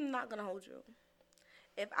 I'm not gonna hold you.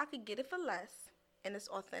 If I could get it for less and it's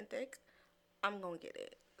authentic, I'm gonna get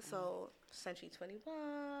it. So Century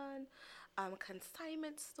 21,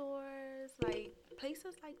 consignment stores, like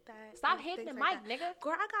places like that. stop and hitting the things mic, like that. nigga.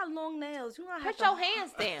 Girl, I got long nails. You know I have Put to- your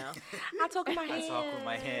hands down. I talk with my hands. I talk with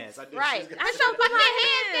my hands. I knew she Right. was gonna Put say your that. fucking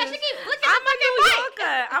hands down. She keep flicking I'm the a New fucking mic.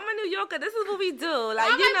 Yorker. I'm a New Yorker. This is what we do.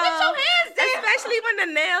 Like, I'm you like, know, put your hands down. especially when the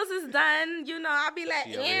nails is done, you know, I'll be like,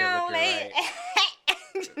 She over here looking right.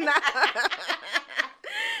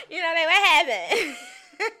 You know, like, what happened?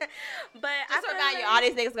 But I Just feel remind you, like- all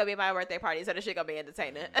these niggas gonna be at my birthday party, so the shit gonna be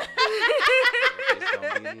entertaining. It's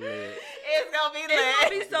gonna be lit. It's gonna be lit. It's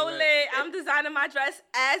gonna be so lit. I'm designing my dress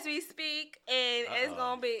as we speak, and it's Uh-oh.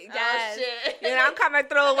 gonna be Oh, shit. You know, I'm coming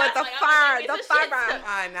through with the Like, I'm fire, gonna the get some shit fire. too. All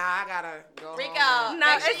right, now I gotta go. Rico, home. No,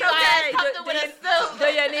 make sure it's you guys okay. come Do- through do with a you- suit. Do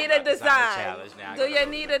you need a About to sign the design? challenge now. I Do gotta you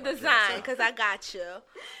go need with a my design? dress. Cause I got you.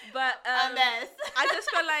 But A mess. I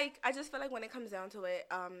just feel like when it comes down to it,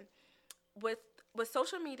 with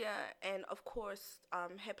social media and of course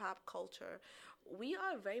hip hop culture, we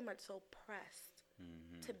are very much so pressed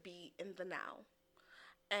to be in the now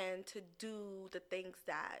and to do the things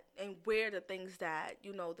that and wear the things that,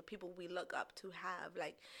 you know, the people we look up to have.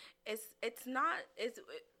 Like it's not it's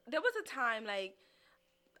there was a time, like,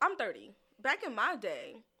 I'm 30. Back in my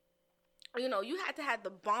day, you know, you had to have the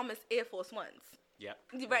bombest Air Force Ones. Yep.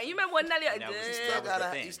 Right, you remember when Nelly? And that was You That still was the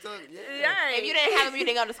gotta. thing. You still. Yeah. Right. If you didn't have them, you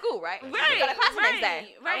didn't go to school, right? You Right, go to class the next right,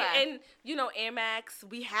 day. right. Okay. And you know, Air Max,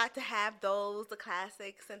 we had to have those, the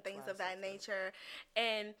classics and things of that nature.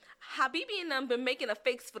 And Habibi and them been making a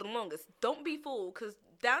fakes for the longest. Don't be fooled, because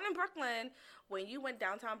down in Brooklyn, when you went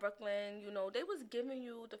downtown Brooklyn, you know, they was giving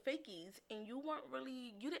you the fakies, and you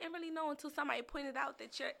didn't really know until somebody pointed out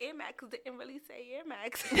that your Air Max didn't really say Air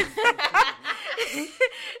Max.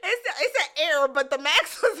 it's an Air, but the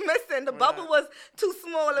Max was missing. The bubble was too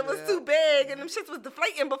small. It was too big, and them shits was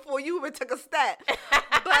deflating before you even took a step.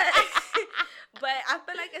 But I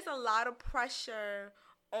feel like it's a lot of pressure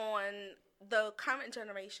on the current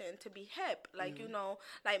generation to be hip. Like, you know,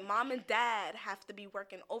 like mom and dad have to be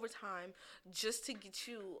working overtime just to get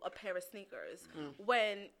you a pair of sneakers.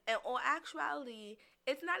 When in all actuality,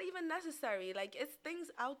 it's not even necessary. Like, it's things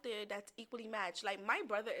out there that's equally matched. Like, my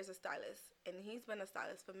brother is a stylist, and he's been a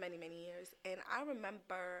stylist for many, many years. And I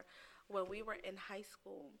remember when we were in high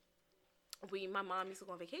school, my mom used to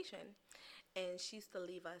go on vacation, and she used to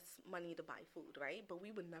leave us money to buy food, right? But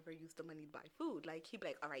we would never use the money to buy food. Like, he'd be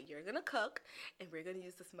like, all right, you're going to cook, and we're going to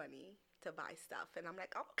use this money to buy stuff. And I'm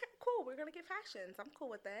like, oh, okay, cool. We're going to get fashions. I'm cool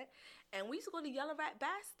with that. And we used to go to Yellow Rat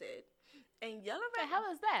Bastard. And Yellow What Rat... the hell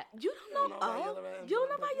is that? You don't know about about Yellow Rat You don't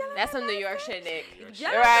know about Yellow That's Rat some New York Bastard? shit, Nick.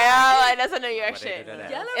 Yellow Right? Rat- Oh, like, that's some New York Where they shit. do that at?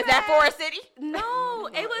 Yellow Is that Rat- Forest City? No,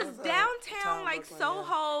 it was It's downtown, town like Brooklyn,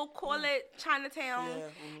 Soho, call it Chinatown.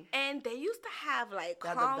 Yeah, And they used to have like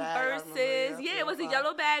Got the bag, I remember, Converses. yeah, Yeah, it was a yeah.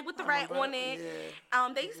 yellow bag with the I rat remember, on it. yeah.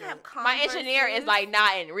 They used to have My Converses. engineer is like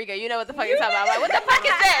nodding. Rico, you know what the fuck you're talking about. I'm like, what the fuck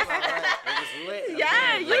is this? It was lit.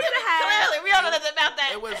 Yeah, you used to have. Clearly, we don't know nothing about that.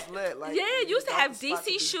 It was lit. Like, Yeah, you used to that have was the spot to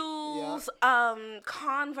DC be. shoes, Yeah.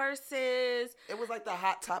 Converses. It was like the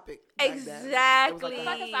hot topic. back then. It was Exactly. What the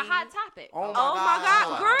fuck is a hot topic? Oh Oh my God,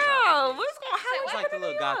 God. girl, what's going? It's How like the we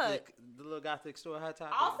little living in New York? gothic store hot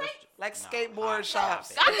topic. All That's- Saints? Like No, skateboard hot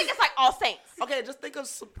shops. topic. I think it's like All Saints. Okay, just think of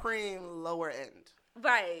Supreme lower end.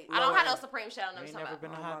 Right. I don't have no Lord. Supreme shit on You them. ain't talking never about.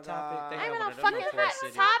 been a Oh hot my topic. God. They I have ain't been one on of them fucking in hot Forest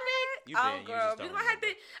City. topic. You been, Oh, you girl, just we don't gonna have to.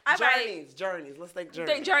 remember. All right. Journeys. Let's take The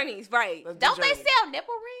journeys. journeys, right? Let's do Don't they Journeys. sell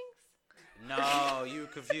nipple rings? No, you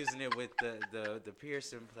confusing it with the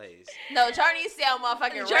piercing place. No, Journeys sell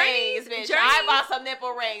motherfucking Journeys- rings, bitch. Journeys- I bought some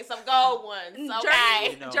nipple rings, some gold ones. Okay.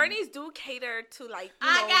 Journeys, You know. Journeys do cater to like. You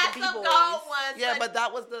I know, got the some B-boys. gold ones. Yeah, but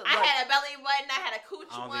that was the. I had a belly button. I had a cooch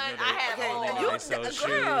I don't one. think I had okay, a they, you- they sold shoes.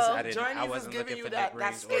 girl, I didn't. I Journeys is wasn't giving looking you for that nip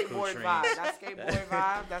rings or skateboard cooch vibe. rings. That skateboard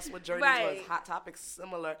vibe. That's what Journeys Right. was. Hot Topic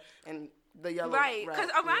similar, and the yellow. Right, rat, because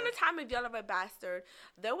around yeah. the time of Yellow Red Bastard,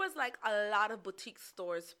 there was like a lot of boutique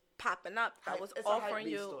stores popping up that Hype- was it's a hype offering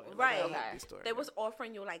beast you store, like a right. hype beast store, They yeah. was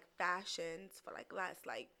offering you like fashions for like less,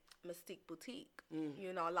 like Mystique Boutique. Mm.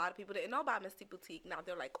 You know, a lot of people didn't know about Mystique Boutique. Now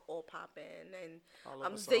they're like all popping and All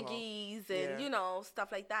over Soho. Ziggy's and Yeah. you know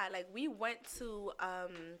stuff like that. Like we went to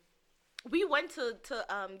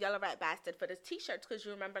Yellow Rat Bastard for the t-shirts because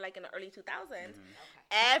you remember like in the early 2000s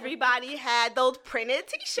everybody had those printed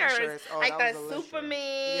t-shirts, T-shirts. Oh, like that the was a lit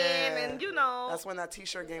Superman Yeah. and you know That's when that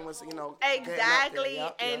T-shirt game was, getting up there. exactly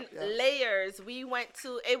Yup, and yup, yup. layers. We went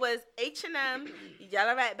to it was H&M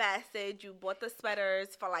Yellow Rat Bastard. You bought the sweaters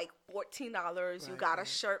for like $14. You Right, got a right.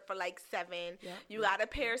 shirt for like $7. Yep, You got a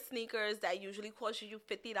pair of sneakers that usually cost you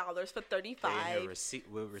 $50 for They in $35. the receipt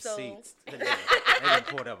with So- receipts. They done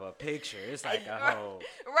pulled up a picture. It's like a whole.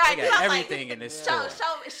 Right, They so got I'm like, everything in this show,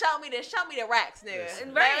 store. show me the racks, nigga. Listen. Let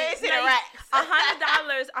me Right, see the like,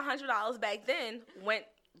 racks. $100 back then went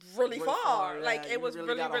really Really far. far, Like yeah. it You was really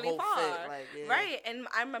really, got a really whole far. fit, like, yeah. Right. And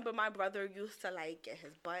I remember my brother used to like get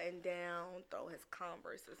his button down, throw his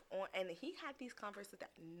Converses on, and he had these Converses that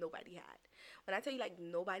nobody had. When I tell you like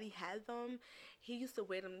nobody had them, he used to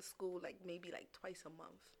wear them to school like maybe like twice a month.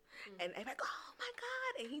 And I'm like, oh my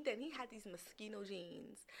God. And he had these Moschino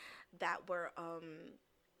jeans that were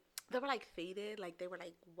They were like faded, like they were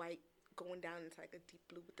like white going down into like a deep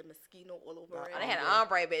blue with the mosquito all over it. Oh, they had an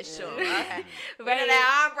ombre bitch shoe. Okay. Right.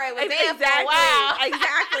 That ombre was there for a Exactly. while.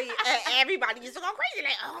 Exactly. And everybody used to go crazy.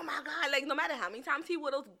 Like, oh my God. Like, no matter how many times he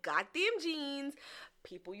wore those goddamn jeans,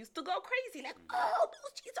 people used to go crazy. Like, oh,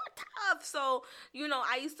 those jeans are tough. So, you know,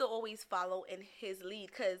 I used to always follow in his lead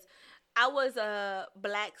because I was a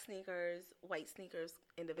black sneakers, white sneakers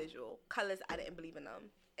individual. Colors, I didn't believe in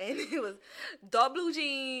them. And it was dark blue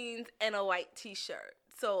jeans and a white t-shirt.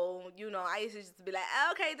 So, you know, I used to just be like,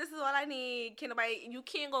 okay, this is what I need. You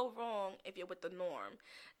can't go wrong if you're with the norm.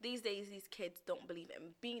 These days, these kids don't believe in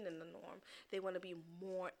being in the norm. They want to be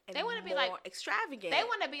more and They wanna more be like- extravagant. They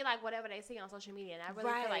want to be like whatever they see on social media, and I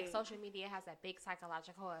really feel like Right. social media has a big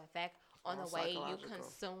psychological effect on Oh, the way you psychological.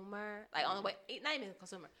 consumer, like on the way, not even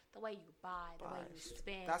consumer, the way you buy, the way you Buy.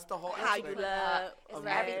 spend. That's the whole How you aspect. love. It's Of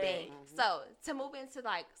everything. marketing. So to move into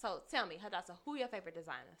like, so tell me, Hadassah, who your favorite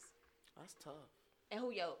designers, That's tough. and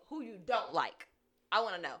who you don't like? I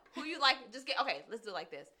want to know who you like. Just get okay. Let's do it like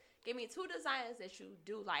this. Give me 2 designers that you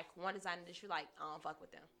do like, 1 designer that you like. I don't fuck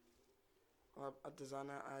with them, A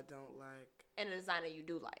designer I don't like. and a designer you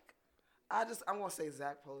do like. I'm gonna say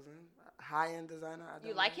Zach Posen, high-end designer. I don't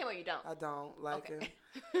You like him or you don't? I don't like Okay.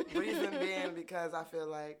 him. Reason being because I feel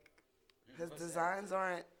like his designs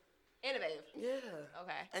aren't. Innovative. Yeah.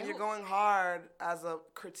 Okay. And you're who- going hard as a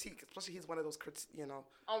critique, especially he's one of those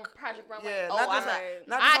on Project Runway. Yeah, Oh, not I'm just, not.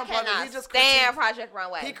 not just I on Project, cannot he just stand critiques, Project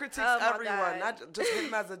Runway. he critiques Oh my everyone, God. not just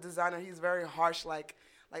him as a designer. He's very harsh, like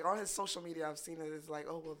on his social media, I've seen it. It's like,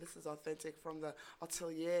 oh well, this is authentic from the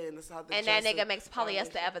atelier, and this is how the And that dress nigga is makes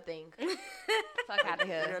polyester varnished. everything. Fuck out of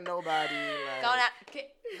You're here. nobody. Go Like,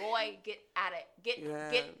 out, boy, get out of get Yeah.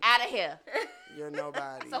 get out of here. you're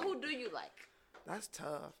nobody. So who do you like? That's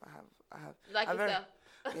tough. I have. You like I very- yourself?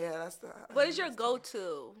 Yeah, that's the. What is your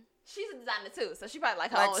go-to? She's a designer too, so she probably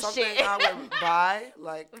like her like own something shit. I would buy,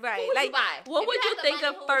 like Right. would you Like, buy? what If would you you had the think money,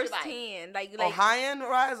 of who would you buy? firsthand? Like, high end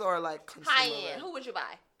rise or like consumer. High end. wear? Who would you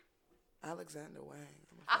buy? Alexander Wang.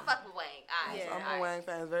 I fuck with Wang. All right. Yeah. I'm all right. a Wang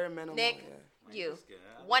fan. Very minimal. Nick? Yeah. You. That's good.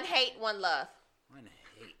 I One like hate, one love. One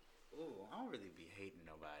hate. Ooh, I don't really be hating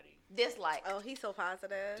nobody. Dislike. oh, he's so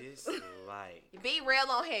positive. Dislike. Be real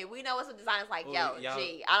on here. We know what some designers like. Well, Yo, y'all-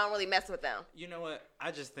 gee, I don't really mess with them. You know what?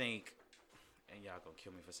 I just think, and y'all gonna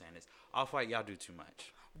kill me for saying this. Off-White, y'all do too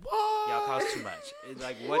much. What? Y'all cost too much. It's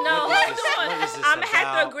like what? No, what is hold this, on. what is this I'm gonna have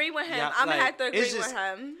to about? agree with him. Y'all- I'm gonna like, have to agree it's with just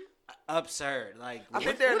him. Absurd. Like I what,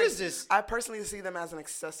 think they're what an is this? I personally see them as an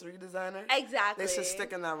accessory designer. Exactly. They should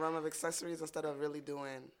stick in that realm of accessories instead of really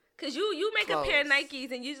doing. Cause you make a pair of Clothes.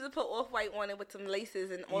 Nikes and you just put Off-White on it with some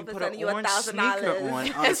laces and all You of a put sudden an you orange sneaker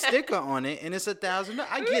 $1,000. on a sticker on it, and it's $1,000.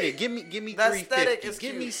 I get it. Give me The aesthetic $350. is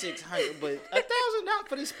Give me cute. $600, but $1,000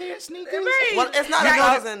 for this pair of sneakers. Right. Well, it's not You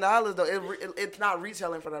know that- $1,000 though. It's not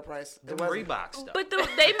retailing for that price. Them It wasn't. Reeboks though. But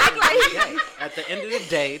they make like Yeah, at the end of the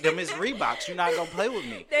day, them is Reeboks. You're not gonna play with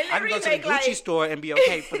me. They I can go to the literally Gucci make, like- store and be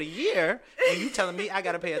okay for the year, and you telling me I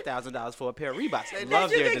gotta pay $1,000 for a pair of Reeboks.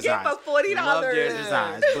 Love you their can get designs. for $40. Love their Yeah.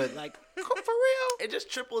 designs, but like for real, It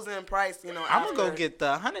just triples in price, you know. I'm gonna go after- get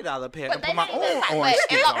the $100 pair But and they put my not own even orange like,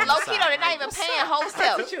 sticker on the low key though, side. they're not Like, even what's paying up?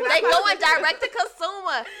 wholesale. But you're They not going direct to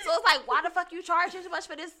consumer. So it's like, why the fuck you charging too much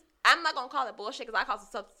for this? I'm not gonna call it bullshit because I call some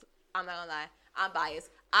stuff. I'm not gonna lie. I'm biased.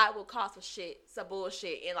 I will call some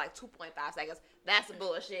bullshit in like 2.5 seconds. That's some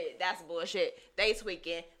bullshit. That's bullshit. They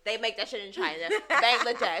tweaking. They make that shit in China,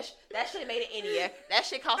 Bangladesh. That shit made in India. That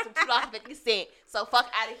shit cost them $2.50. So fuck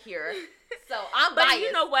out of here. So I'm But biased.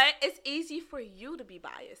 you know what? It's easy for you to be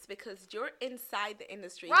biased because you're inside the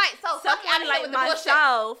industry. Right, so fuck outta someone here like with the bullshit.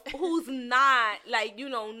 myself who's not like,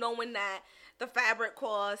 knowing that the fabric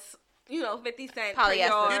costs, 50 cents per Polyester. You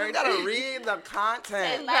yard. just gotta read the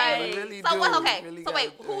content. Right. You really So do. what? Okay. Really So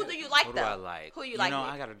wait, gotta who do do it. you like Who though? do I like? Who you like?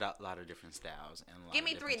 I Nick? got a lot of different styles and a lot Give of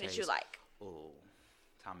me 3 different that you tastes. like. Ooh,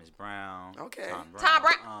 Thomas Brown. Okay. Tom Brown.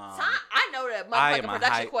 I know the I motherfucking am a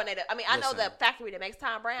production hype- coordinator. I mean, I know the Listen. factory that makes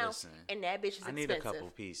Tom Brown, Listen. and that bitch is I need expensive. a couple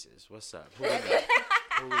pieces. What's up? Who we know?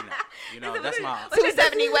 Who we know? You know, that's my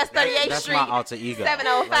 270 West 38th that's Street. my alter ego.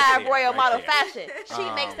 705 right there, Royal right Model there. Fashion. She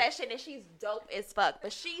Um, makes that shit and she's dope as fuck.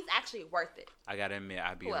 But she's actually worth it. I gotta admit,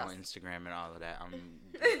 I be Who on else? Instagram and all of that. I'm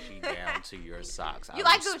Gucci down to your socks. You I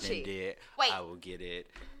like will Gucci? spend it. Wait. I will get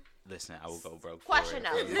it. Listen, I will go broke. Question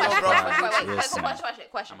for though. it. You Question. go broke Wait, for wait, wait. Listen,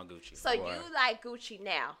 Question. I'm a Gucci So boy. you like Gucci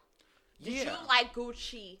now? Did Yeah. you like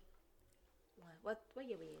Gucci? What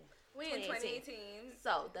year we in? We in 2018.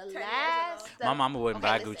 So the 10 years last. ago. My mama wouldn't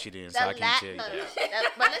buy listen. Gucci then, The so I can't tell you no,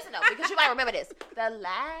 that. But listen though, because you might remember this. The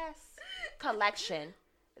last collection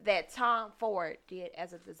that Tom Ford did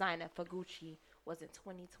as a designer for Gucci was in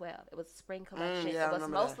 2012. It was a spring collection. yeah, I it was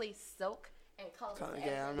remember that. mostly silk and colors.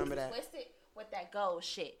 Yeah, I remember that. Twisted with that gold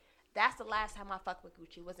shit. That's the last time I fucked with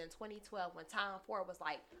Gucci. Was in 2012 when Tom Ford was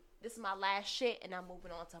like, "This is my last shit, and I'm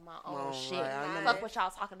moving on to my own shit." right, I remember Fuck that. what y'all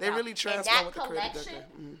talking They about. really And transformed that with the creative collection,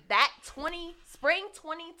 director. that spring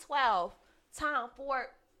 2012, Tom Ford,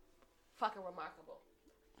 fucking remarkable.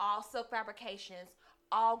 All silk fabrications,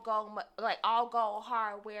 all gold, like all gold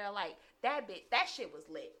hardware, like that shit was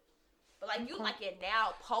lit. But like you like it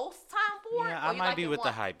now post Tom Ford? Yeah, or I you might like be it with the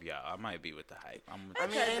one? hype, y'all. I might be with the hype. I mean,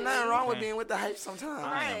 ain't nothing wrong with being with the hype sometimes.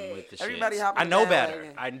 I am with the shits. Everybody hop I on the know bandwagon.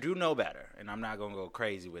 better. I do know better, and I'm not gonna go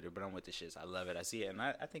crazy with it. But I'm with the shits. I love it. I see it, and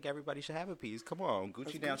I think everybody should have a piece. Come on,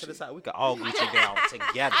 Gucci down to the side. We could all Gucci down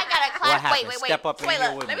together. I got a What class. happened? Wait. Step up in Wait, here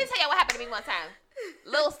look, with let me tell you what happened to me one time.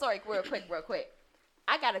 Little story, real quick.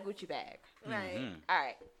 I got a Gucci bag. Right. Mhm. All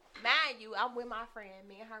right. Mind you, I'm with my friend.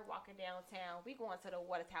 Me and her walking downtown. We going to the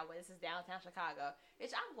water tower. This is downtown Chicago.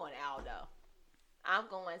 Bitch, I'm going to Aldo. I'm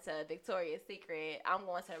going to Victoria's Secret. I'm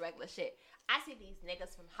going to the regular shit. I see these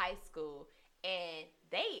niggas from high school, and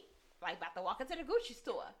they like about to walk into the Gucci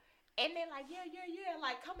store. And they're like, yeah,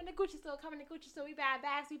 like, come in the Gucci store, we buying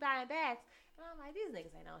bags. And I'm like, these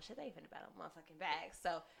niggas ain't on shit, they ain't finna buy no motherfucking bags.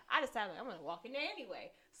 So I decided, I'm gonna walk in there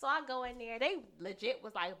anyway. So I go in there, they legit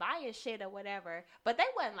was like buying shit or whatever, but they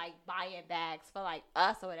wasn't like buying bags for like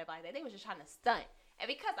us or whatever like that. They was just trying to stunt. And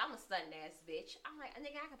because I'm a stunting ass bitch, I'm like,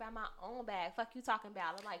 nigga, I can buy my own bag. Fuck you talking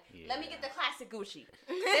about. I'm like, let me get the classic Gucci.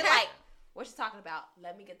 They're like, what you talking about?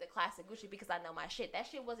 Let me get the classic Gucci because I know my shit. That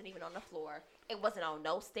shit wasn't even on the floor. It wasn't on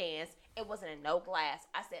no stands. It wasn't in no glass.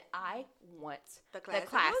 I said, I want The classic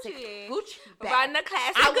Gucci bag. Run the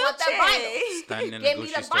classic I want the Gucci. vinyl. Stunting in Give the me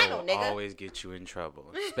Gucci the store vinyl, will nigga. always get you in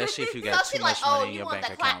trouble, especially if you So got she too like, much oh, money in you your want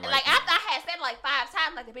bank the account right like now. after I had said it like 5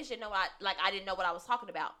 times, like the bitch didn't know I didn't know what I was talking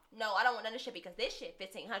about. No, I don't want none of this shit because this shit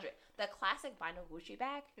 $1,500. The classic vinyl Gucci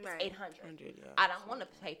bag is Right. $800. Yeah. I don't want to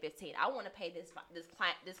pay $15. I want to pay this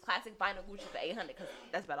classic vinyl Gucci for $800 because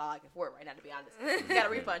that's about all I can afford right now. To be honest, you got a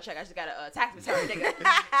refund check. I just got a tax return, nigga.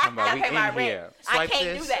 Somebody, we I pay my in rent. here. I Swipe can't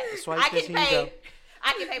this, do that. swipe I this, can here you go. pay.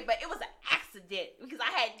 I can pay, but it was an accident because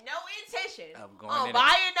I had no intention Of going on in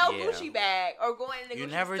buying no yeah. Gucci bag or going in the You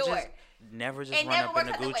Gucci never store. just It run never up in worked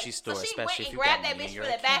the out that way. Gucci store, So she especially went if and you got grabbed that money in bitch your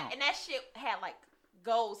for the back, account. and that shit had like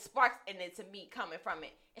gold sparks in it to me coming from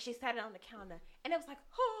it. And she sat it on the counter, and it was like,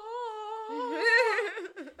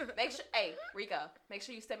 make sure, hey Rico, make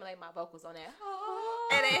sure you stimulate my vocals on that.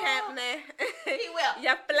 It ain't happening. He will.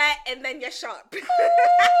 You're flat and then you're sharp.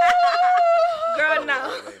 Girl,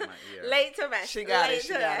 no. Late to rest. She got Late it. She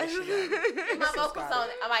to got it. rest. She got it. Hit my Sis vocals got on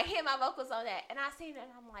it. it. I'm like, hit my vocals on that, and I seen it,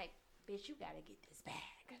 and I'm like, bitch, you gotta get this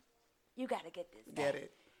bag. You gotta get this bag. Get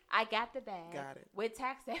it. I got the bag. Got it. With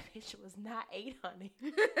tax, that bitch was not $800.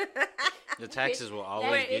 The taxes will That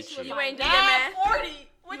always bitch get was you. You ain't do like your math. $9.40 with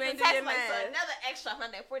You the ain't do tax, your like, so math. another extra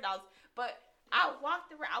 $140. But I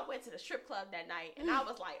walked around. I went to the strip club that night, and I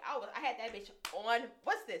was like, I had that bitch on.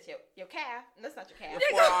 What's this? Your calf? No, that's not your calf.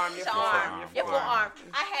 Your forearm. Your Your arm. forearm. Your forearm.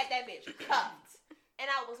 I had that bitch cuffed, and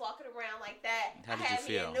I was walking around like that. How did I had you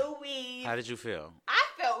feel? me a new weave. How did you feel? I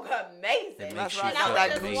felt amazing. It That's makes you right. And I feel was That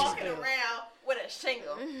just Gucci walking feeling. around with a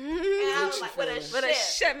shingle, and I was like, with a With a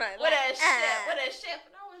shit. shimmer. With a like, shit, with a shit,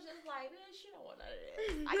 and I was just like, bitch, you don't want none of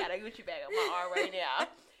that. I got a Gucci bag on my arm right now.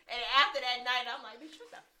 And after that night, I'm like, bitch,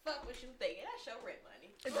 what the fuck was you thinking? That's your rent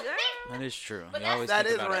money. That is true. But You always that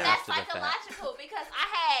think is about it rent. That's after the fact. psychological because I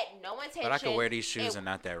had no intention. But I could wear these shoes and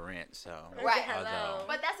and not that rent, so. Right. Although,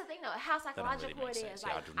 But that's the thing, though, how that don't really psychological make it sense. is.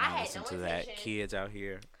 Y'all Like, do I not had listen no to that. intention. Kids out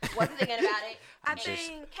here. Wasn't thinking about it. I and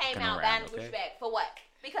think came fucking out around, buying a Gucci okay? bag for what?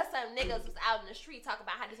 Because some niggas was out in the street talking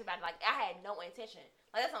about how this about it. Like, I had no intention.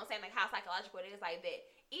 Like, that's what I'm saying. Like, how psychological it is. Like, that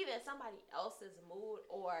even somebody else's mood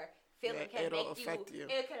or feeling Yeah, can it'll make affect you.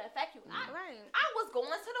 It can affect you. Right. I was going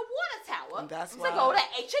to the water tower And that's to why- go to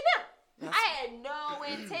H&M. That's- I had no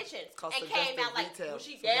intention. called And came suggestive out like, retail.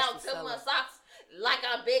 Gucci down Suggestive to my selling. socks like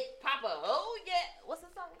a big papa. Oh, yeah. What's the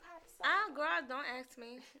song called? Girl, don't ask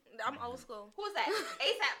me. I'm old school. Who's that?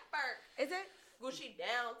 ASAP Ferg. Is it? Gucci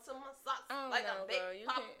down to my socks I don't like know, a big girl. You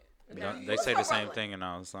papa. can't. They say the same thing in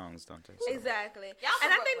all songs, don't they? So. Exactly. Y'all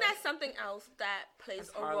And I from think Brooklyn. that's something else that plays That's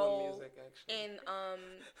a Harlem role music, actually.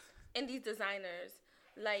 in these designers.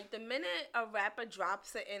 Like the minute a rapper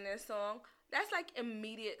drops it in their song, that's like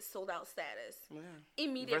immediate sold out status. Yeah.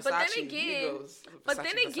 Immediate. Versace, but then again, Migos, but Versace,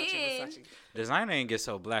 then Versace, again- Versace. Designer ain't get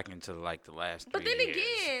so black until like the last 3 but then years.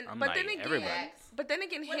 again, I'm but like, then again, everybody. but then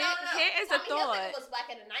again, Well, here is a Tommy Hilfiger thought. was black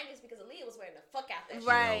in the 90s because Aaliyah was wearing the fuck out that shit.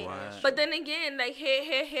 Right. what? But then again, like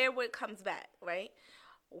here what comes back, right?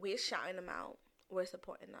 We're shouting them out. We're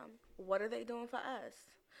supporting them. What are they doing for us?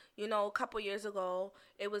 You know, a couple years ago,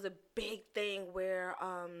 it was a big thing where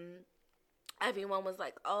everyone was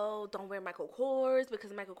like, "Oh, don't wear Michael Kors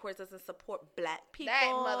because Michael Kors doesn't support black people." That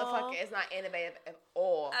motherfucker is not innovative at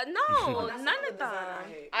all. No, That's none the of design them. I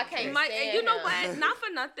hate. I can't My, stand you know him. what? Not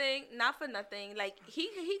for nothing. Like he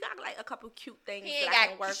got like a couple cute things. He ain't that I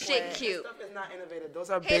can got work shit with. cute. Stuff is not innovative. Those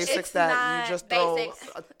are It's basics that not you just throw basics.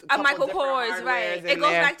 a A couple Michael different Kors, right? hardwares It in goes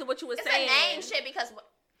there. back to what you were It's saying. a name shit because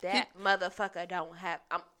that motherfucker don't have.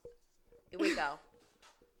 Here we go.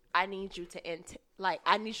 I need you to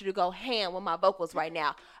I need you to go ham with my vocals right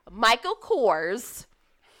now. Michael Kors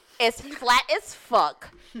is flat as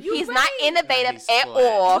fuck. He's not right. innovative He's at flat.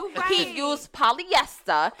 all. You right. He used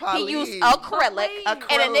polyester. Poly. He used But acrylic. wait. And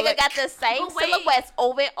a nigga Acrylic. got the same But wait. silhouettes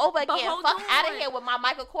over and over But again. hold Fuck out of on. here with my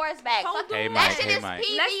Michael Kors bag. Hold Fuck on. Hey, that Mike, shit hey, is Mike.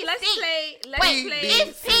 PVC. Let's play. Wait, play.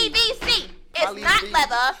 it's PVC. It's Poly not V.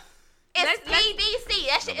 leather. It's Let's- PVC.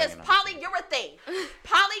 That shit is Nobody knows. polyurethane.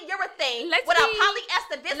 Polyurethane Let's with a be-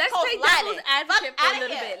 polyester Let's viscose play devil's lining. advocate Fuck for a outta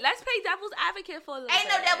little here. bit. Let's play devil's advocate for a little Ain't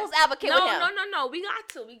bit. no devil's advocate No, with him. no. We got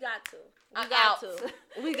to. I'm We got out. to.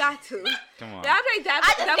 We got to. Come on. Y'all play devil's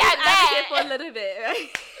I just got advocate mad. for a little bit, right?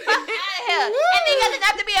 Fuck out of here. And then got the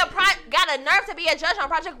nerve to be got a nerve to be a judge on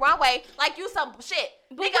Project Runway like you some shit.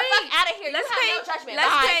 But Nigga, fuck wait, out of here. You let's have play, no judgment. Let's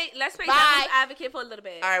Bye. play. Let's play Bye. devil's advocate for a little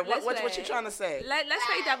bit. All right, Let's what play. you trying to say? Let's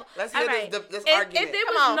play devil. Let's All hear right. this If argument. there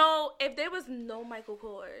Come was on. if there was no Michael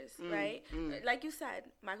Kors, right? Like you said,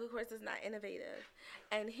 Michael Kors is not innovative,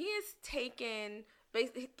 and he is taking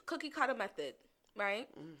cookie cutter method, right?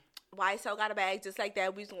 YSL got a bag just like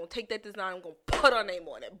that. We just gonna take that design, I'm gonna put our name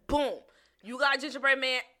on it. Boom. You got a gingerbread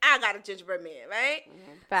man, I got a gingerbread man, right?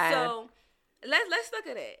 Fine. So let's look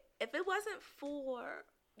at it. If it wasn't for,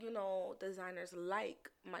 designers like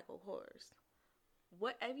Michael Kors,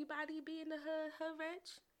 would everybody be in the hood rich?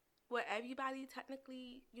 Would everybody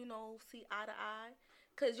technically, see eye to eye?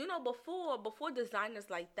 Because, before designers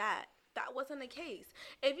like that wasn't the case.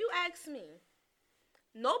 If you ask me,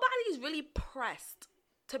 nobody's really pressed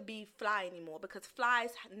to be fly anymore because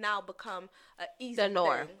flies now become an easy The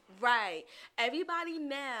norm. thing. Right. Everybody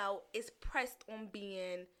now is pressed on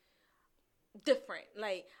being different.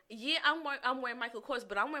 Like, yeah, I'm wearing Michael Kors,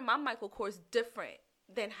 but I'm wearing my Michael Kors different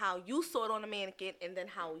than how you saw it on the mannequin and then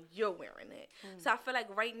how you're wearing it. So I feel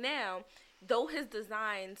like right now, though his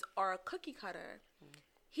designs are a cookie cutter,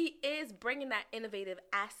 he is bringing that innovative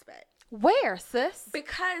aspect. Where, sis?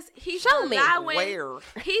 Because he's Show me. allowing Where?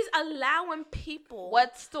 he's allowing people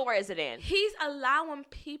What store is it in? he's allowing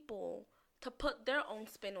people to put their own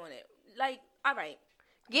spin on it. Like, all right.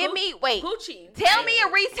 Wait. Gucci. Tell me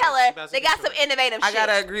a retailer That's a that good got some choice. innovative I shit.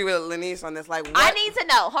 gotta agree with Lanice on this. Like, what? I need to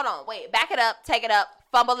know. Hold on. Wait. Back it up. Take it up.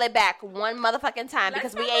 Fumble it back one motherfucking time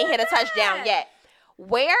because we ain't hit a touchdown yet.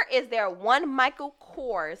 Where is there one Michael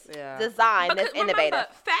Kors design that's Because innovative? remember,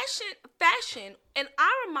 fashion in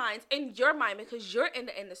our minds, in your mind, because you're in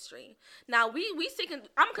the industry. Now we seeking.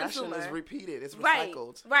 I'm a Fashion consumer. is repeated. It's Right,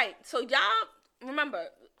 recycled. right. So y'all remember,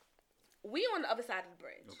 we on the other side of the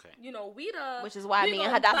bridge. Okay. We the Which is why we me and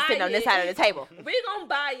gonna Hadassah buy sitting on this it. side of the table. We gonna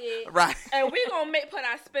buy it, Right. and we gonna put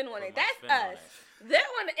our spin on it. my That's spin on us. They're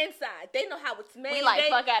on the inside. They know how it's made. like, they,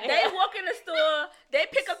 fuck outta They here. walk in the store. They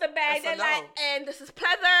pick up the bag. That's a They're like, no. and this is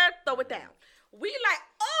pleather. Throw it down. We like,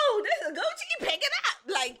 oh, this is Gucci. Pick it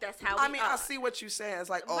up. Like that's how. I we mean, are. I see what you're saying.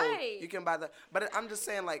 It's like, oh, Right. you can buy the, but I'm just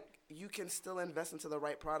saying, like, you can still invest into the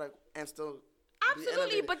right product and still. be Absolutely,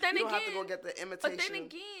 innovative. but then you don't again, have to go get the imitation.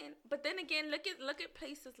 but then again, look at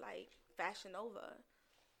places like Fashion Nova.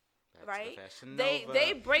 Back to Right? Fashion They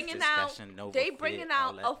Nova. bringing This out Fashion Nova they fit, bringing all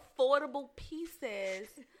out that. affordable pieces.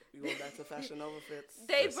 You go back to Fashion Nova fits.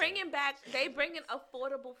 They Listen. they bringing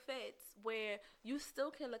affordable fits where you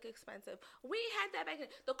still can look expensive. We ain't had that back then.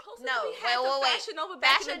 The closest No, we had wait, to wait. Fashion Nova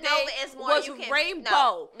back Fashion in the Nova day is more was you can-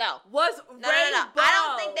 Rainbow. No. Was No. Rainbow. I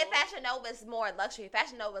don't think that Fashion Nova is more luxury.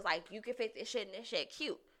 Fashion Nova is like you can fit this shit and this shit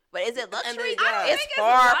cute. But is it luxury? then, yeah. I don't It's think it's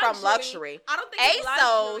far from luxury. luxury. I don't think it's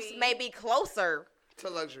ASOS luxury. may be closer. To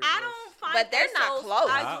luxury. I yes. don't find But they're not ASOS, close.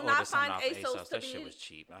 I I do not ordered find something off ASOS to That be. shit was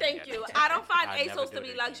cheap. I ain't Thank got you. no I don't time. find I'd never ASOS do to it be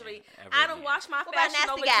again. luxury. Ever I don't again. wash my What about Fashion Nasty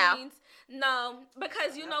Nova Gal? jeans. No,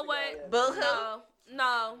 because you know what? Boohoo.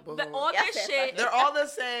 No. But Boohoo. all Yes, this yes, shit. They're all the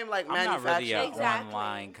same, like I'm not really manufacturing. an Exactly.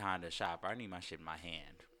 online kind of shopper. I need my shit in my hand.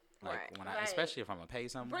 Like Right. when Right. especially if I'm gonna pay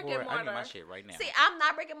something Brick for and it, I need my mortar. shit right now. See, I'm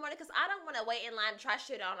not brick and mortar because I don't want to wait in line to try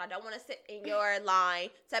shit on. I don't want to sit in your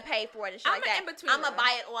line to pay for it and shit I'm like an that. in-betweener. I'm gonna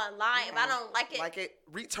buy it online. If I don't like it, Like it,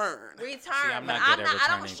 return. return. I'm But not good at I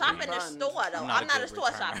don't returning shop in the things. store though. I'm I'm not not a a good store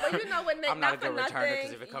returner. shopper. But you know what, Nick? I'm not a good for returner because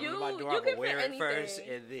nothing, if it comes you, to my door, you I'm can gonna wear fit it first,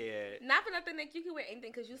 anything. and then Not for nothing, Nick. You can wear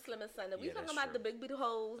anything because you slim and slender. We Yeah, talking that's about true. the big booty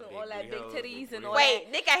hoes and The all big that, big booty hoes, titties big and booty all Wait,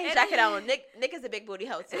 that. Nick got his And jacket then- on. Nick is a big booty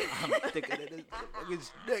hoe too. I'm thicker than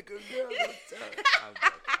this nigga. good girl. Don't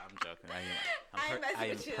tell. I'm joking. I ain't messing I am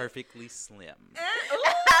with you. perfectly slim. Ooh.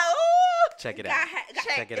 Check it out.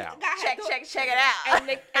 Check it out. Check it out.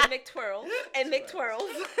 And Nick twirls.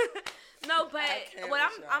 No, but can't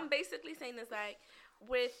what with y'all. I'm basically saying is like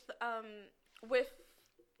with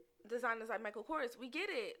designers like Michael Kors, we get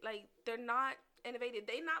it. Like they're not innovative.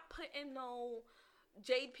 They not putting no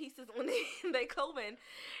jade pieces on their clothing,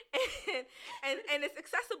 and it's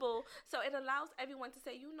accessible. So it allows everyone to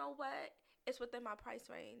say, you know what, it's within my price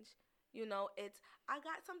range. You know, I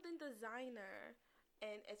got something designer.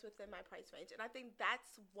 And it's within my price range, and I think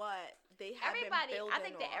that's what they have been building I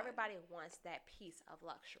think that on. everybody wants that piece of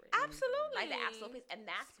luxury. Absolutely, Like the absolute piece, and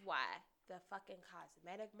that's why the fucking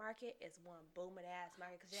cosmetic market is one booming ass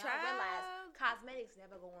market because y'all realize cosmetics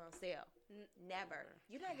never go on sale. Never.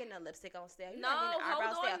 You're not getting a lipstick on sale. You're not getting an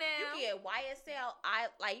eyebrow hold on sale. now. You get YSL.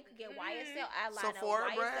 You can get YSL eyeliner. Sephora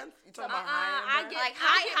YSL. brands? You talking about I high-end get brands? Like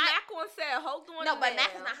I get MAC on sale. Hold on. No, but now.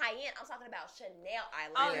 MAC is not high end. I'm talking about Chanel Oh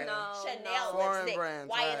eyeliner. no, Chanel no. Foreign lipstick. brands,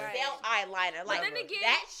 YSL eyeliner. Like then again-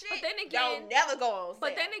 that shit. but then don't again- never go on sale.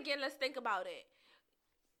 But then again, let's think about it.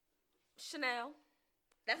 Chanel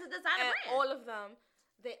that's a designer and brand. all of them,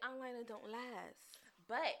 their eyeliner don't last.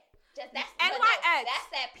 But just that's NYX that's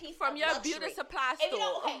that piece from of your luxury. beauty supply If you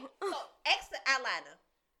store. don't, okay, so extra eyeliner,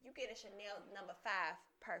 you get a Chanel No. 5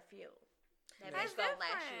 perfume. That That's bitch gonna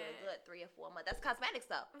last you a different. good 3 or 4 months. That's cosmetics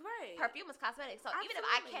though. Right. Perfume is cosmetics. So even if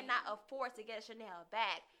I Absolutely. cannot afford to get a Chanel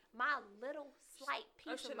bag, my little slight A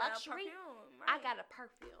piece of Chanel luxury, perfume, I right. got a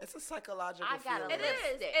perfume. It's a psychological I got a feeling.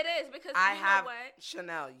 lipstick. It is because I you have know what?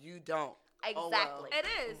 Chanel. You don't. Exactly. It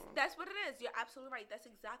is. That's what it is. You're absolutely right. That's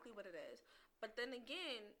exactly what it is. But then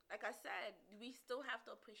again, like I said, we still have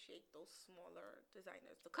to appreciate those smaller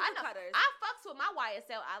designers, the I cookie know. cutters. I fucks with my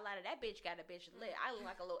YSL eyeliner. That bitch got a bitch lit. I look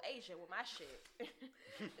like a little Asian with my shit.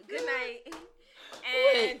 Good night.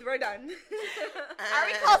 And we're done. Are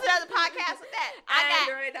we closing out the podcast with that? I And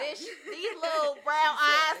we're got done. these little brown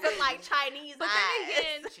eyes look like Chinese But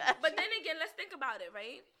eyes. then again, let's think about it,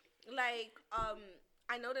 right? Like,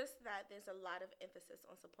 I noticed that there's a lot of emphasis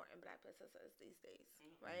on supporting Black businesses these days,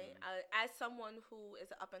 right? As someone who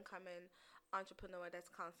is an up-and-coming entrepreneur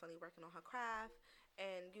that's constantly working on her craft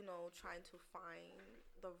and, you know, trying to find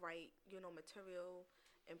the right, you know, material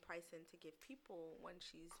and pricing to give people when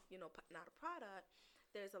she's, you know, putting out a product,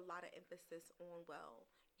 there's a lot of emphasis on, well,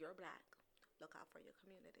 you're Black, look out for your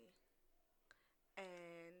community.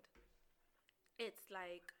 And it's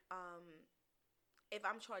like, if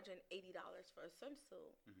I'm charging $80 for a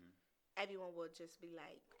swimsuit, everyone will just be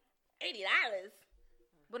like, $80?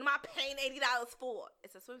 What am I paying $80 for?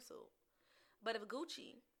 It's a swimsuit. But if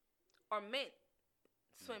Gucci or Mint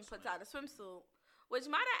puts out a swimsuit, which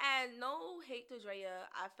might have add no hate to Drea,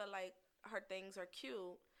 I feel like her things are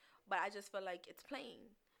cute, but I just feel like it's plain.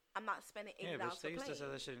 I'm not spending $80 Yeah, bitch, for they used to plain.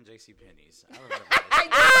 sell that shit in JCPenney's. I remember that.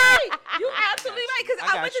 Right. You absolutely right. Because I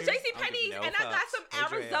I got went to you. I'm JCPenney's giving and no I got fucks. some Hey,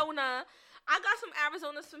 Drea. Arizona. I got some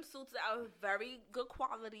Arizona swimsuits that are very good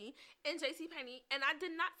quality in JCPenney, and I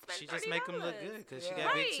did not spend $30. She just make them look good because she Yeah.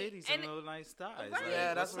 got Right. big titties And- and little nice thighs. Right.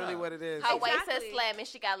 Yeah, that's really what it is. Her waist Exactly. is slim and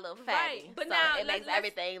she got a little fatty. Right. But so now, it makes let's-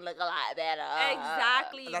 everything look a lot better.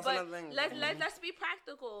 Exactly. That's but another thing. let's be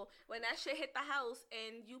practical. When that shit hit the house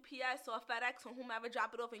and UPS or FedEx or whomever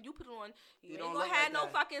drop it off and you put it on, you don't ain't gonna look have like no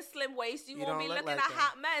that. fucking slim waist. You You gonna don't be look looking like a that.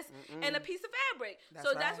 hot mess and a piece of fabric. That's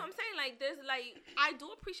So that's right. what I'm saying. Like, there's like, I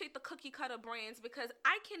do appreciate the cookie cutter brands because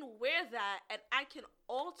I can wear that and I can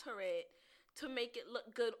alter it to make it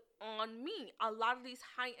look good on me. A lot of these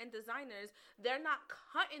high-end designers, they're not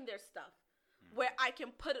cutting their stuff where I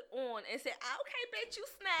can put it on and say, okay, bitch, you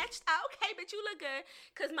snatched. Okay, bitch, you look good.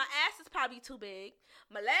 Because my ass is probably too big.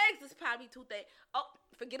 My legs is probably too thick. Oh,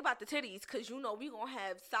 forget about the titties because, you know, we going to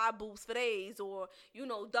have side boobs for days or, you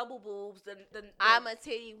know, double boobs. I'm a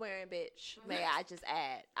titty wearing bitch. May I just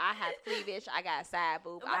add? I have cleavage. I got a side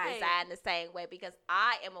boob. I'm Right. designed the same way because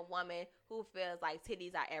I am a woman who feels like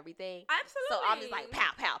titties are everything. Absolutely. So I'm just like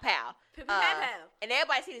pow, pow, pow. Pow, pow, pow. And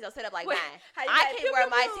everybody's titties don't sit up like Wait, mine. how you I got can pew, wear pew,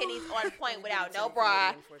 my pew? titties on point without no Titty bra.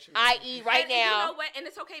 comedian, unfortunately. I.e. right And you now. know what? And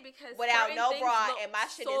it's okay because Without certain no things bra look and my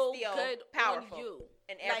shit so is still good powerful. on you.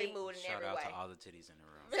 In every Like, mood and Shout every out way. to all the titties in the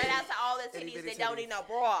room. Shout out to all the Itty titties bitty that don't titties. need no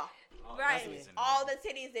bra. All Right. the titties in the All room. the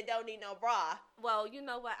titties that don't need no bra. Well, you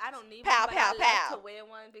know what? I don't need Pow, one, but pow, I love pow. to wear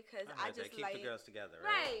one because I I heard that. just Keep like the girls together, right?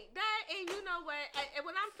 right that. And you know what? And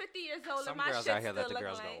when I'm 50 years old Some and my girls shit out here still let the look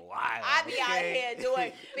girls like, go wild. I be out okay? here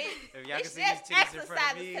doing If y'all can bitch, see there's these titties in front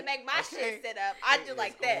of exercises me, to make my okay? shit sit up. I do It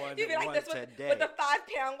like is that. on you be like one this with the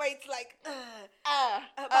 5-pound weights, like.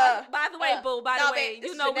 By the way, boo. By the way,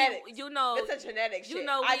 you know It's a genetic shit. you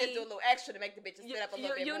know I just we- do a little extra to make the bitches sit up a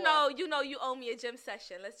little bit more. you owe me a gym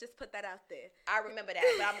session. Let's just put that out there. I remember that,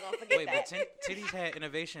 but I'm gonna forget Wait, that. but titties had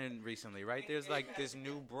innovation recently, right? There's like this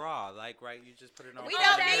new bra, like right, you just put it on. We Oh,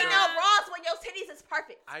 don't that need is- no bras when your titties is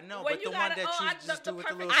perfect. I know, When but you the one gotta- that oh, you I- just the do with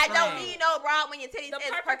the perfect- little I string. don't need no bra when your titties The is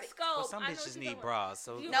perfect perfect. scope. Well, some I know bitches what you're need talking bras,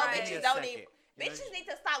 so You No, right. give me a bitches don't second. need. You know, Bitches need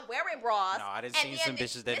to stop wearing bras. No, I didn't and see then some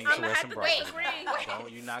bitches that need listen, to wear I'ma some have to bras. disagree.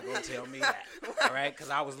 Don't you not gonna tell me that, all right? Because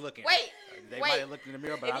I was looking. Wait, They wait. might have looked in the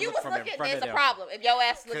mirror, but If I you looked was from in looking, front there's of a them problem. If your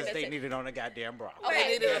ass looking because at they it. needed on a goddamn bra. Okay. They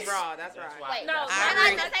needed a Yes. bra. That's That's right. why- Wait, No, that's I I'm why-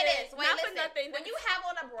 agree. gonna say this. Wait, Not for listen. nothing. When you have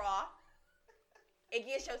on a bra, it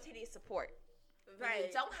gives your titties support. When you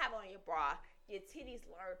Right. don't have on your bra, your titties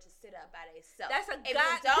learn to sit up by themselves. That's a If you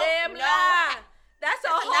goddamn don't lie. know- That's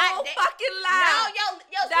a That's not whole that- fucking No, lie.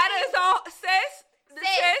 yo, That titties, is all, sis.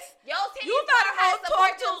 sis, your titties You better learn how go to support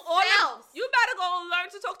talk to all of. themselves. You better go learn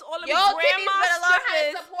to talk to all of Your your titties grandma better learn how to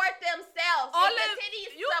slippers. support themselves. All If your of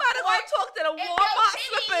titties you better go support- talk to the if your Walmart titties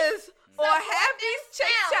slippers or support have these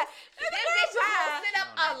chicks. themselves, Them bitches will sit up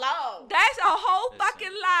alone. That's a whole Listen.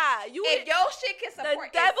 fucking lie. You If your shit can the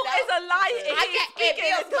support devil itself, is a liar. And I he's got it speaking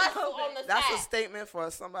builds in the muscle moment. on the That's a side. statement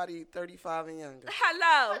for somebody 35 and younger.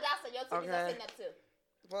 Hello. But that's your titties are Okay. sitting up too.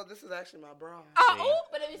 Well, this is actually my bra. Oh, See? ooh.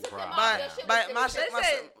 But if you sit them Bruh. off, your shit will But sit my up. shit,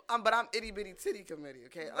 Listen. but I'm itty bitty titty committee.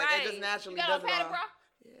 Okay, like it Right. just You naturally got does on it padded all. bra?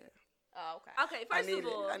 Yeah. Oh, okay. Okay, first need of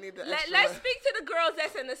it. all, I need the let's extra- speak to the girls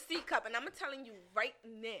that's in the C cup, and I'm telling you right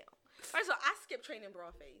now. First of all, I skipped training bra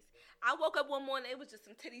phase. I woke up one morning, it was just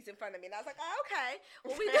some titties in front of me, and I was like, oh, okay,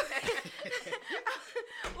 what we doing?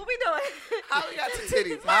 What we doing? How we got to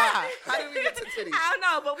titties? How did we get to titties? I don't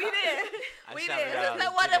know, but we did. I We shouted did. out. It's the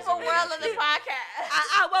Titties wonderful are world of the shit.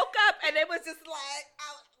 podcast. I woke up and it was just like,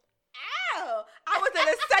 ow. I was in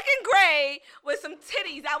the second grade with some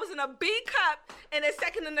titties. I was in a B cup in the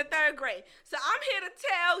second and the third grade. So I'm here to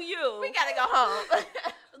tell you, We gotta go home.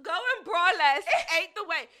 going braless ain't the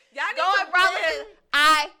way. Y'all need Going to braless. wear-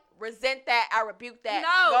 I resent that. I rebuke that.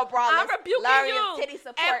 No, Go braless. I'm rebuking Learn you. your titty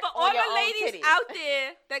support And for on all your the own ladies titties. out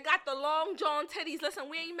there that got the long john titties, listen,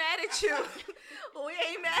 we ain't mad at you. We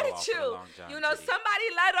ain't mad Go at off for the you. long john You know, titties. somebody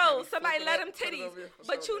let those. Flip Somebody it let up, them put it titties. over your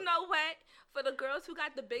But you shoulder. know what? For the girls who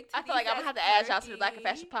got the big titties, I feel like I'm gonna have to add y'all to the Black and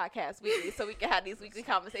Fashion podcast weekly so we can have these weekly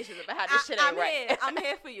conversations about how this shit ain't I'm right. here. I'm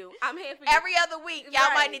here for you. I'm here for you. Every other week,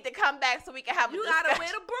 y'all Right. might need to come back so we can have a You discussion. gotta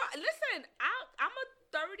wear the bra. Listen, I'm a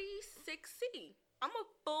 36C. I'm a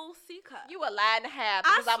full C cup. You a lie and a half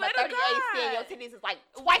I because I'm a swear to 38C and your God. titties is like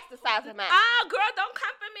twice the size of mine. Ah, girl, don't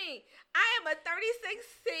come for me. I am a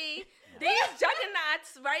 36C. These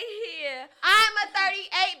juggernauts right here. I'm a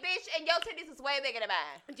 38 bitch and your titties is way bigger than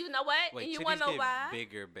mine. You know what? Wait, and you titties want to know get why?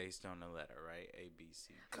 bigger based on the letter, right? A, B,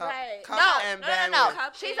 C. Cup, Right. cup No, and no. bandwidth.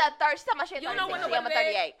 Cup She's and- a 30. She's talking about she's a You know 36. when the I'm a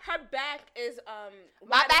 38. Her back is My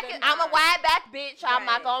wider back than is, I'm a mine. wide back bitch. I'm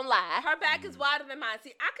not Right. gonna lie. Her back is wider than mine.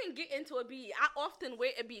 See, I can get into a B. I often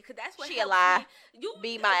wear a B because that's what She a helps lie. me. You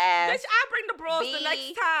Be my ass. Bitch, I bring the bras the Be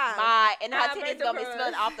next time. my and her I bring titties the gonna be bras.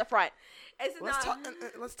 spilling off the front. It's Let's not. talk.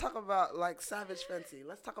 Let's talk about like Savage Fenty.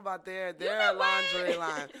 Let's talk about their know what? lingerie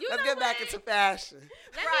line. You Let's know get back what? into fashion.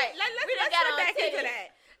 Right. We done Let's got get on back into titties. that.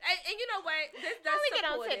 And you know what? This How does we get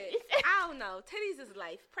on support it. titties? I don't know. Titties is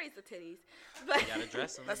life. Praise the titties. But You gotta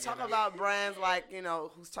dress them. Let's talk about brands like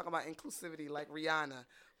who's talking about inclusivity, like Rihanna.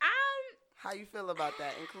 How you feel about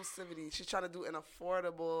that inclusivity? She's trying to do an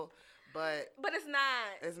affordable, but But it's not.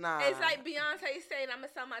 It's not. It's like Beyonce saying, "I'm gonna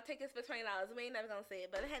sell my tickets for $20." We ain't never gonna say it,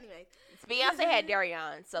 but anyway. Beyonce had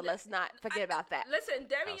Darion, so let's not forget about that. Listen,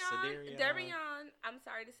 Darion. Darion. I'm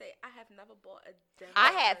sorry to say, I have never bought a Darion.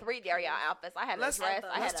 I had 3 Darion outfits. I had a let's dress.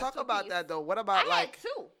 I had let's a talk about two-piece. that though. What I about had like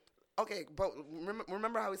 2. okay, but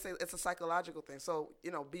remember how we say it's a psychological thing. So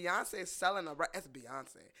Beyonce is selling a it's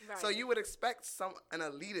Beyonce. So Right. you would expect an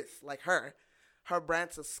elitist like her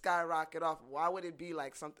brand to skyrocket off. Why would it be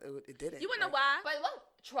like something it didn't? You wanna know Like, why? But look,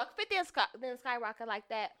 Truck Fit didn't skyrocket like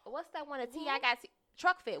that. What's that one? I got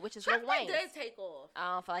Truck Fit, which is Truck Lil Fit Wayne's. did take off.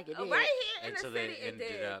 I don't feel like it did. Right here in the Until city, they it ended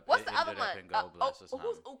did. up. What's it the other ended up one? in Gold Blast or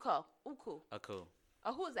who's something. Uku? Cool.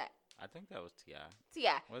 Oh, who's that? I think that was T.I. T.I.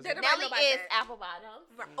 Was They it? don't Nelly know about is that. apple bottom.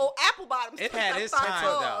 Oh, Apple Bottoms. It had its Fuck time,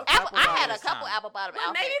 off. though. Apple, I had a Bottoms couple time. apple bottom Well,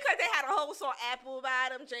 outfits. maybe because they had a whole song, Apple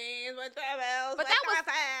Bottom jeans, what the else? But what that was-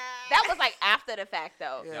 the hell? That That was like after the fact,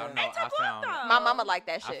 though. Yeah. Y'all know It took long, though. My mama liked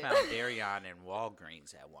that I shit. found Darion in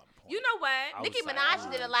Walgreens at one point. You know what? I was Nicki like, Minaj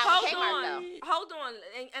oh, did a lot Hold with Kmart, though. Hold on,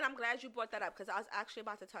 and I'm glad you brought that up because I was actually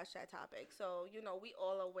about to touch that topic. So we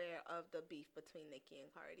all aware of the beef between Nicki and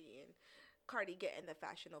Cardi, and Cardi getting the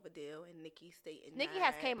Fashion Nova deal, and Nicki stating Nicki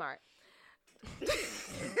that. has Kmart.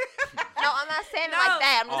 No, I'm not saying it No, like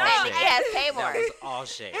that. I'm just all saying shade. Nicki has That Kmart. was all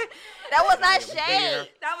shade. That was not I am shade. there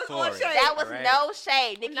That was for all it. shade. That was Alright. no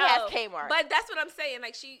shade. Nicki No, has Kmart. But that's what I'm saying.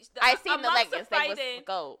 Like I seen the amongst leggings. They was fighting,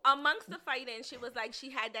 gold. amongst the fighting, she was like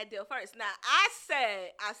she had that deal first. Now I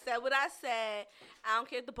said what I said. I don't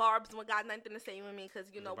care if the Barbs got nothing to say with me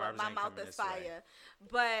because you know what, Barbs my ain't mouth coming is this way. fire.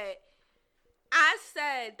 But I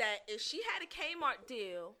said that if she had a Kmart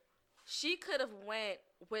deal, she could have went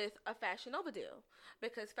with a Fashion Nova deal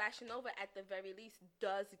because Fashion Nova at the very least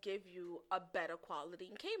does give you a better quality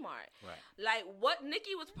in Kmart. Right. Like what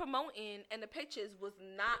Nicki was promoting in the pictures was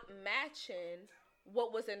not matching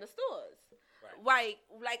what was in the stores. Right.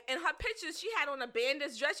 Like in her pictures, she had on a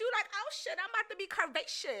bandage dress. You were like, oh shit, I'm about to be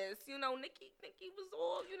curvaceous. Nicki was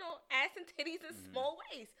all, ass and titties and small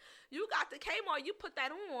waist. You got the Kmart, you put that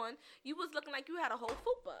on, you was looking like you had a whole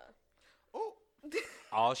fupa. Ooh.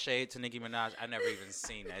 All shade to Nicki Minaj. I never even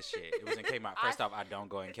seen that shit. It was in Kmart. First off, I don't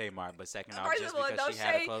go in Kmart, but second off, First just of all, because she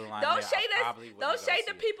had a clothing line don't there, shade I us. probably wouldn't Don't go shade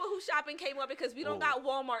see the it. people who shop in Kmart because we don't Ooh. got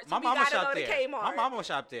Walmart, so My we mama gotta shopped go to there. Kmart. My mama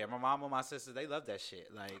shopped there. My mama, my sister, they love that shit.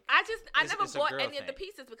 Like I It's- never it's a bought girl any of the thing.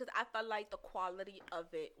 pieces because I felt like the quality of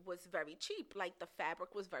it was very cheap. Like the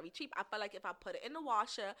fabric was very cheap. I felt like if I put it in the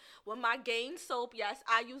washer with my Gain soap, yes,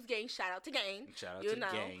 I use Gain. Shout out to Gain. Shout out you to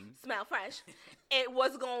know, Gain. smell fresh. It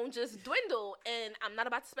was gonna just dwindle, and I'm not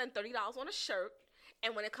about to spend $30 on a shirt.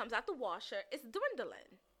 And when it comes out the washer, it's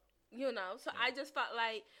dwindling. So I just felt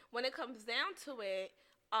like when it comes down to it,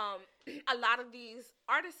 a lot of these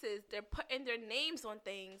artists, they're putting their names on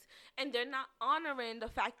things and they're not honoring the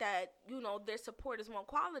fact that their support is more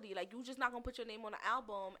quality. Like you just not gonna put your name on an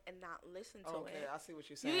album and not listen to Okay, it. I see what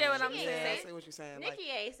you're saying. get what I'm Yeah, saying? I see what you're saying. Nicki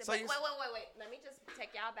Ace. so But you- wait. Let me just take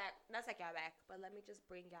y'all back. Not take y'all back, but let me just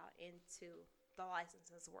bring y'all into the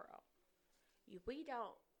licenses world.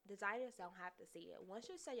 Designers don't have to see it. Once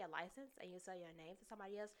you sell your license and you sell your name to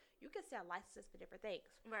somebody else, you can sell licenses for different things.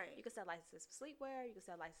 Right. You can sell licenses for sleepwear. You can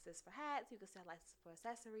sell licenses for hats. You can sell licenses for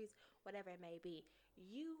accessories, whatever it may be.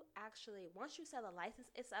 Once you sell a license,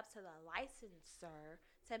 it's up to the licensor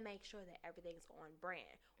to make sure that everything's on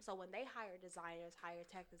brand. So when they hire designers, hire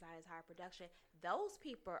tech designers, hire production, those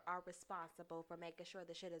people are responsible for making sure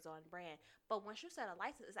the shit is on brand. But once you sell a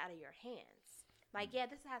license, it's out of your hands. Like, yeah,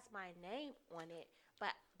 this has my name on it,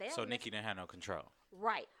 but they don't. So Nicki didn't have no control.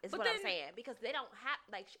 Right, is But what I'm then- saying. Because they don't have,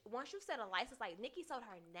 once you set a license, like, Nicki sold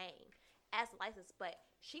her name as a license, but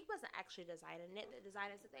she wasn't actually designing it. The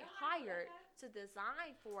designers that they hired to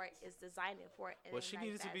design for it is designing for it. And Well, then, she like,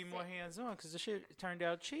 needed to be that's more it. hands-on because the shit turned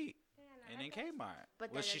out cheap. And then Kmart.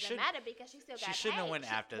 But well, that she doesn't should. matter because she still got She shouldn't have paid. went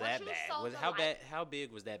after Once that you bag. sold Was the how license- bad? How big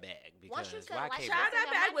was that bag? Once Because you sell why license- Kmart? Child, that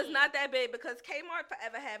your bag was money. not that big because Kmart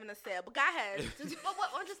forever having a sale. But go ahead. But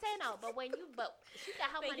what I'm just saying though, but she got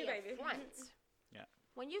her Thank money you, up baby. front. Yeah.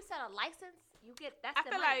 When you sell a license, you get that's I the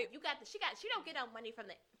feel money. like- She don't get no money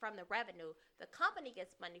from the revenue. The company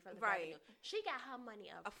gets money from the Right. revenue. She got her money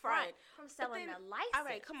up Up front front. from But selling then- the license. All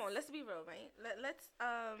right, come on, let's be real, right?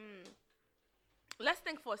 Let's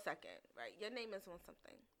think for a second, right? Your name is on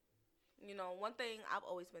something. One thing I've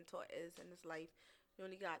always been taught is in this life, you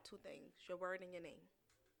only got two things: your word and your name,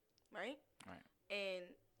 right? Right. And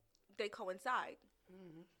they coincide.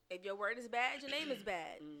 If your word is bad, your name is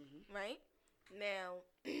bad, right? Now,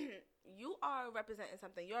 you are representing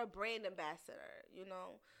something. You're a brand ambassador. You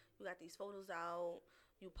got these photos out.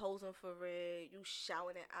 You posing for it. You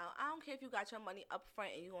shouting it out. I don't care if you got your money up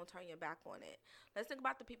front and you're going to turn your back on it. Let's think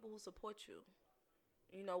about the people who support you.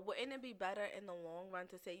 Wouldn't it be better in the long run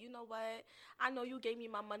to say, you know what? I know you gave me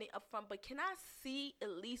my money up front, but can I see at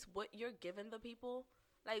least what you're giving the people?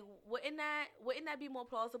 Like, wouldn't that be more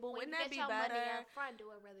plausible? When Wouldn't you that get be your better? money up front, do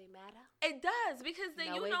it really matter? It does, because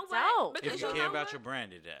then No, you it know don't. what? If Because you you care know about what? your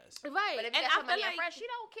brand, it does. Right. But if And you I got your feel money like up front, she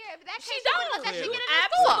don't care. If that she case, don't. let that shit Clearly. get in the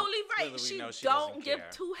store. Absolutely right. Clearly we She know she don't doesn't give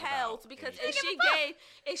care two about hells because anything.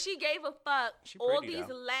 if she gave a fuck, She all pretty, these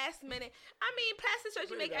though. last minute. I mean, plastic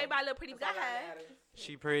surgery make though. everybody look pretty. Go ahead.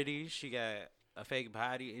 She pretty. She got a fake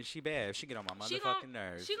body, and she bad. She get on my She motherfucking gon'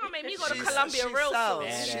 nerves. she gonna make me go to She's- Columbia she real sells.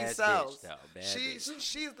 soon. She Badass sells. bitch, though. Bad bitch.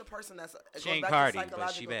 She's the person that's. it She goes ain't back to Cardi, but she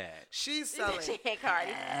psychological. bad. She's selling. She ain't Cardi.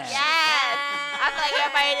 Yes. I feel like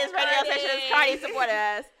everybody in this radio station is Cardi supporting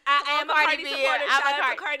us. I am a Cardi Cardi B, supporter. I'm a Shout out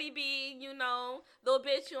Cardi- to Cardi B. Little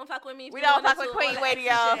bitch, you don't fuck with me. if We you don't wanted fuck with to, Queen all that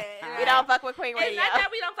Radio. shit, We right? don't fuck with Queen It's Radio. not that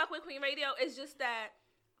we don't fuck with Queen Radio. It's just that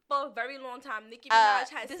for a very long time, Nicki Minaj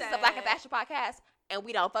has this said... is a Black and Fashion podcast, and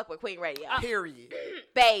we don't fuck with Queen Radio. Period.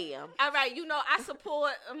 Bam. All right, you know, I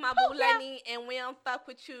support my boo Lenny, and we don't fuck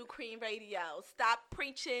with you, Queen Radio. Stop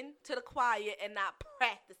preaching to the choir and not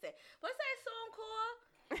practicing. What's that song called?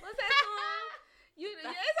 What's that song? It's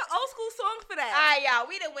an old school song for that. All right, y'all.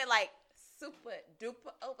 We done went like super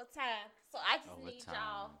duper overtime. So I just need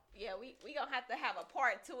y'all. Yeah, we gonna have to have a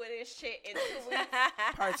part 2 of this shit in 2 weeks.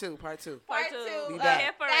 Part two. Part two. Be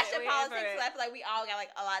back. Fashion politics. I feel like we all got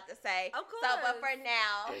like a lot to say. Of course. So, but for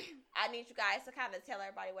now, I need you guys to kind of tell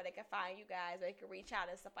everybody where they can find you guys, where they can reach out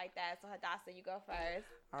and stuff like that. So Hadassah, you go first.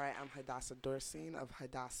 All right, I'm Hadassah Dorsine of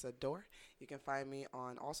Hadassah Dor. You can find me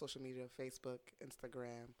on all social media: Facebook,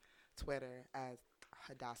 Instagram, Twitter as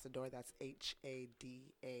Hadassah Dor. That's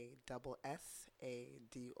HADASSADOR.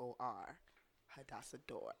 Hadassah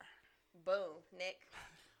Dor. Boom, Nick.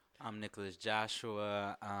 I'm Nicholas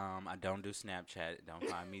Joshua. I don't do Snapchat. Don't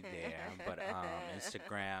find me there. But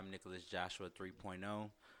Instagram, Nicholas Joshua 3.0.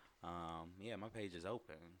 Yeah, my page is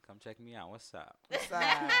open. Come check me out. What's up?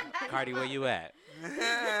 Cardi, where you at?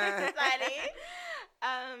 Sunny.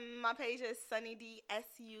 My page is Sunny D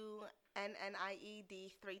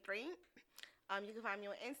SUNNIED33. You can find me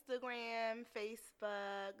on Instagram,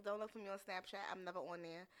 Facebook. Don't look for me on Snapchat. I'm never on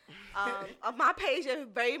there. My page is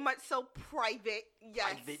very much so private.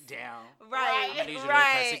 Yes. Private down. Right. I'm gonna need you to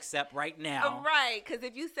press accept right now. Right. Because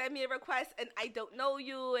if you send me a request and I don't know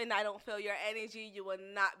you and I don't feel your energy, you will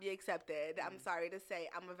not be accepted. I'm sorry to say,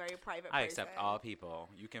 I'm a very private person. I accept all people.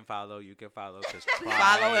 You can follow. Cause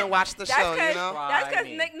Follow and watch the show, you know? That's because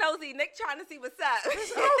Nick nosy. Nick trying to see what's up.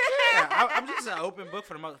 I'm just an open book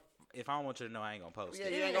for the mother. If I don't want you to know, I ain't gonna post it.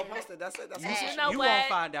 Yeah, you ain't gonna post it. That's it. That's You know you what? won't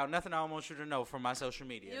find out nothing I don't want you to know from my social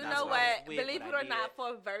media. You That's know why what? it's weird, Believe but it I or did not,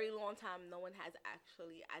 for a very long time, no one has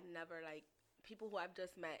actually. I never like people who I've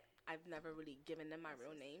just met. I've never really given them my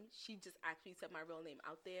real name. She just actually said my real name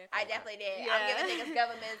out there. I definitely did. Yeah. I'm giving niggas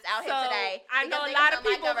governments out here So, today. I know a because lot niggas of don't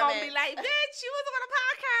like people gonna be government. like, "Bitch, you was on a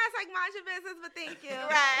podcast." Like, mind your business, but thank you.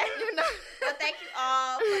 Right. You know. Well, thank you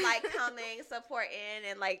all for like coming, supporting,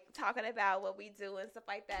 and like talking about what we do and stuff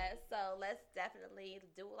like that. So let's definitely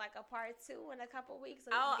do like a part 2 in a couple weeks.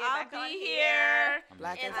 So we can get I'll back on be here.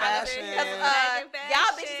 Black and And talk about- fashion. Because,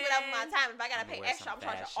 y'all bitches went over my time. If I gotta I'm pay gonna wear extra, I'm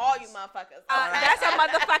some charging fashions. all you motherfuckers. That's a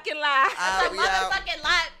motherfucking lie. That's a we out. motherfucking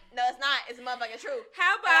lie. No, it's not. It's motherfucking true.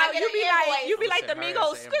 How And I about get you an be like invoice. you be like the Listen,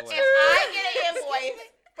 Migos? Mariah, Scoot, say If scoot. I get an invoice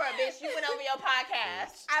for a bitch, you went over your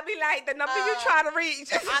podcast. I be like the number you try to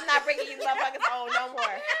reach. I'm not bringing you motherfuckers on no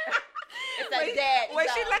more. It's a dead When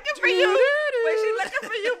she zone. looking for you, when she looking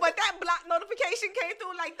for you, but that block notification came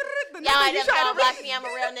through like the Y'all number ain't you never try gonna to block reach. me. I'm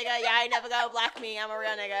a real nigga. Y'all ain't never gonna block me. I'm a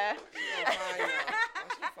real nigga.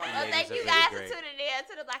 Well, Ladies thank are you really guys for great. tuning in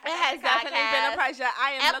to the Black It and has Fashion definitely been a Podcast. pleasure. I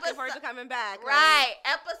am looking forward to Episode- coming back. Right.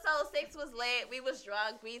 Episode 6 was lit. We was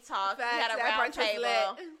drunk. We talked. We had a That round brunch was table.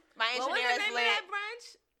 lit. My What was engineer the is name lit. of that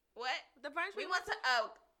brunch? What? The brunch We went to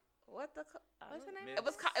what the? What's the name? It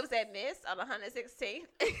was it was at Miss on 116th.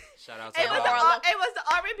 Shout out to It was all. it was the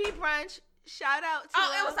R&B brunch. Shout out to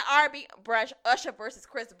Oh, it was the R&B brunch, Usher versus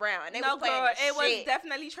Chris Brown, and they no was playing girl. the It was shit.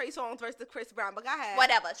 definitely Trey Songz versus Chris Brown. But go ahead.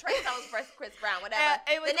 Whatever. Trey Songz versus Chris Brown. Whatever.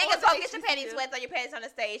 It was The niggas on go get your HBCU. panties wet. Throw your panties on the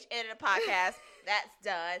stage. End of the podcast. That's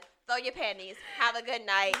done. Throw your panties. Have a good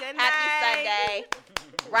night. Good Happy night.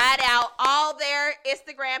 Sunday. Ride out. All their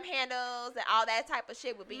Instagram handles and all that type of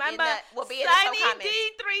shit will be Remember, in the show Sunny comments.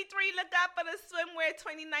 D33. Look out for the swimwear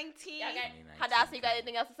 2019. Y'all got, Hadassah, you got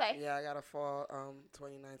anything else to say? Yeah, I got a fall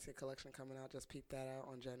 2019 collection coming out. Just peep that out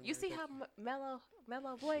on January. You see how mellow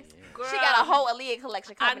voice? Girl, She got a whole Aaliyah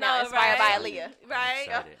collection I coming out know, inspired right? by Aaliyah. Right?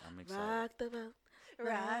 I'm excited. Rock the boat.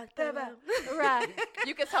 Rock the boat. Rock.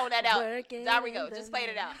 You can tone that out. Working There we go. the Just fade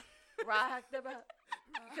it out. Rock the boat.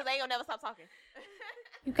 Because they ain't gonna never stop talking.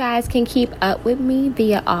 You guys can keep up with me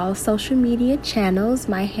via all social media channels.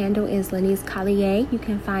 My handle is Lenny's Collier. You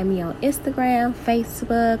can find me on Instagram,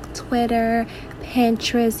 Facebook, Twitter,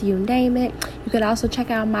 Pinterest, you name it. You could also check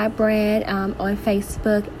out my brand on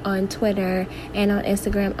Facebook, on Twitter, and on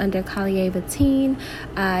Instagram under Collier Vatine.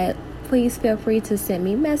 Please feel free to send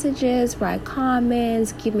me messages, write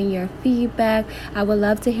comments, give me your feedback. I would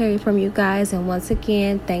love to hear from you guys. And once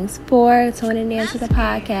again, thanks for tuning in to the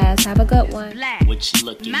podcast. Have a good one. Black. What you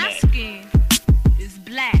looking My at? skin is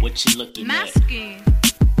black. What you looking My at? skin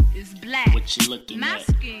is black. What you looking My at?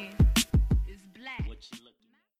 skin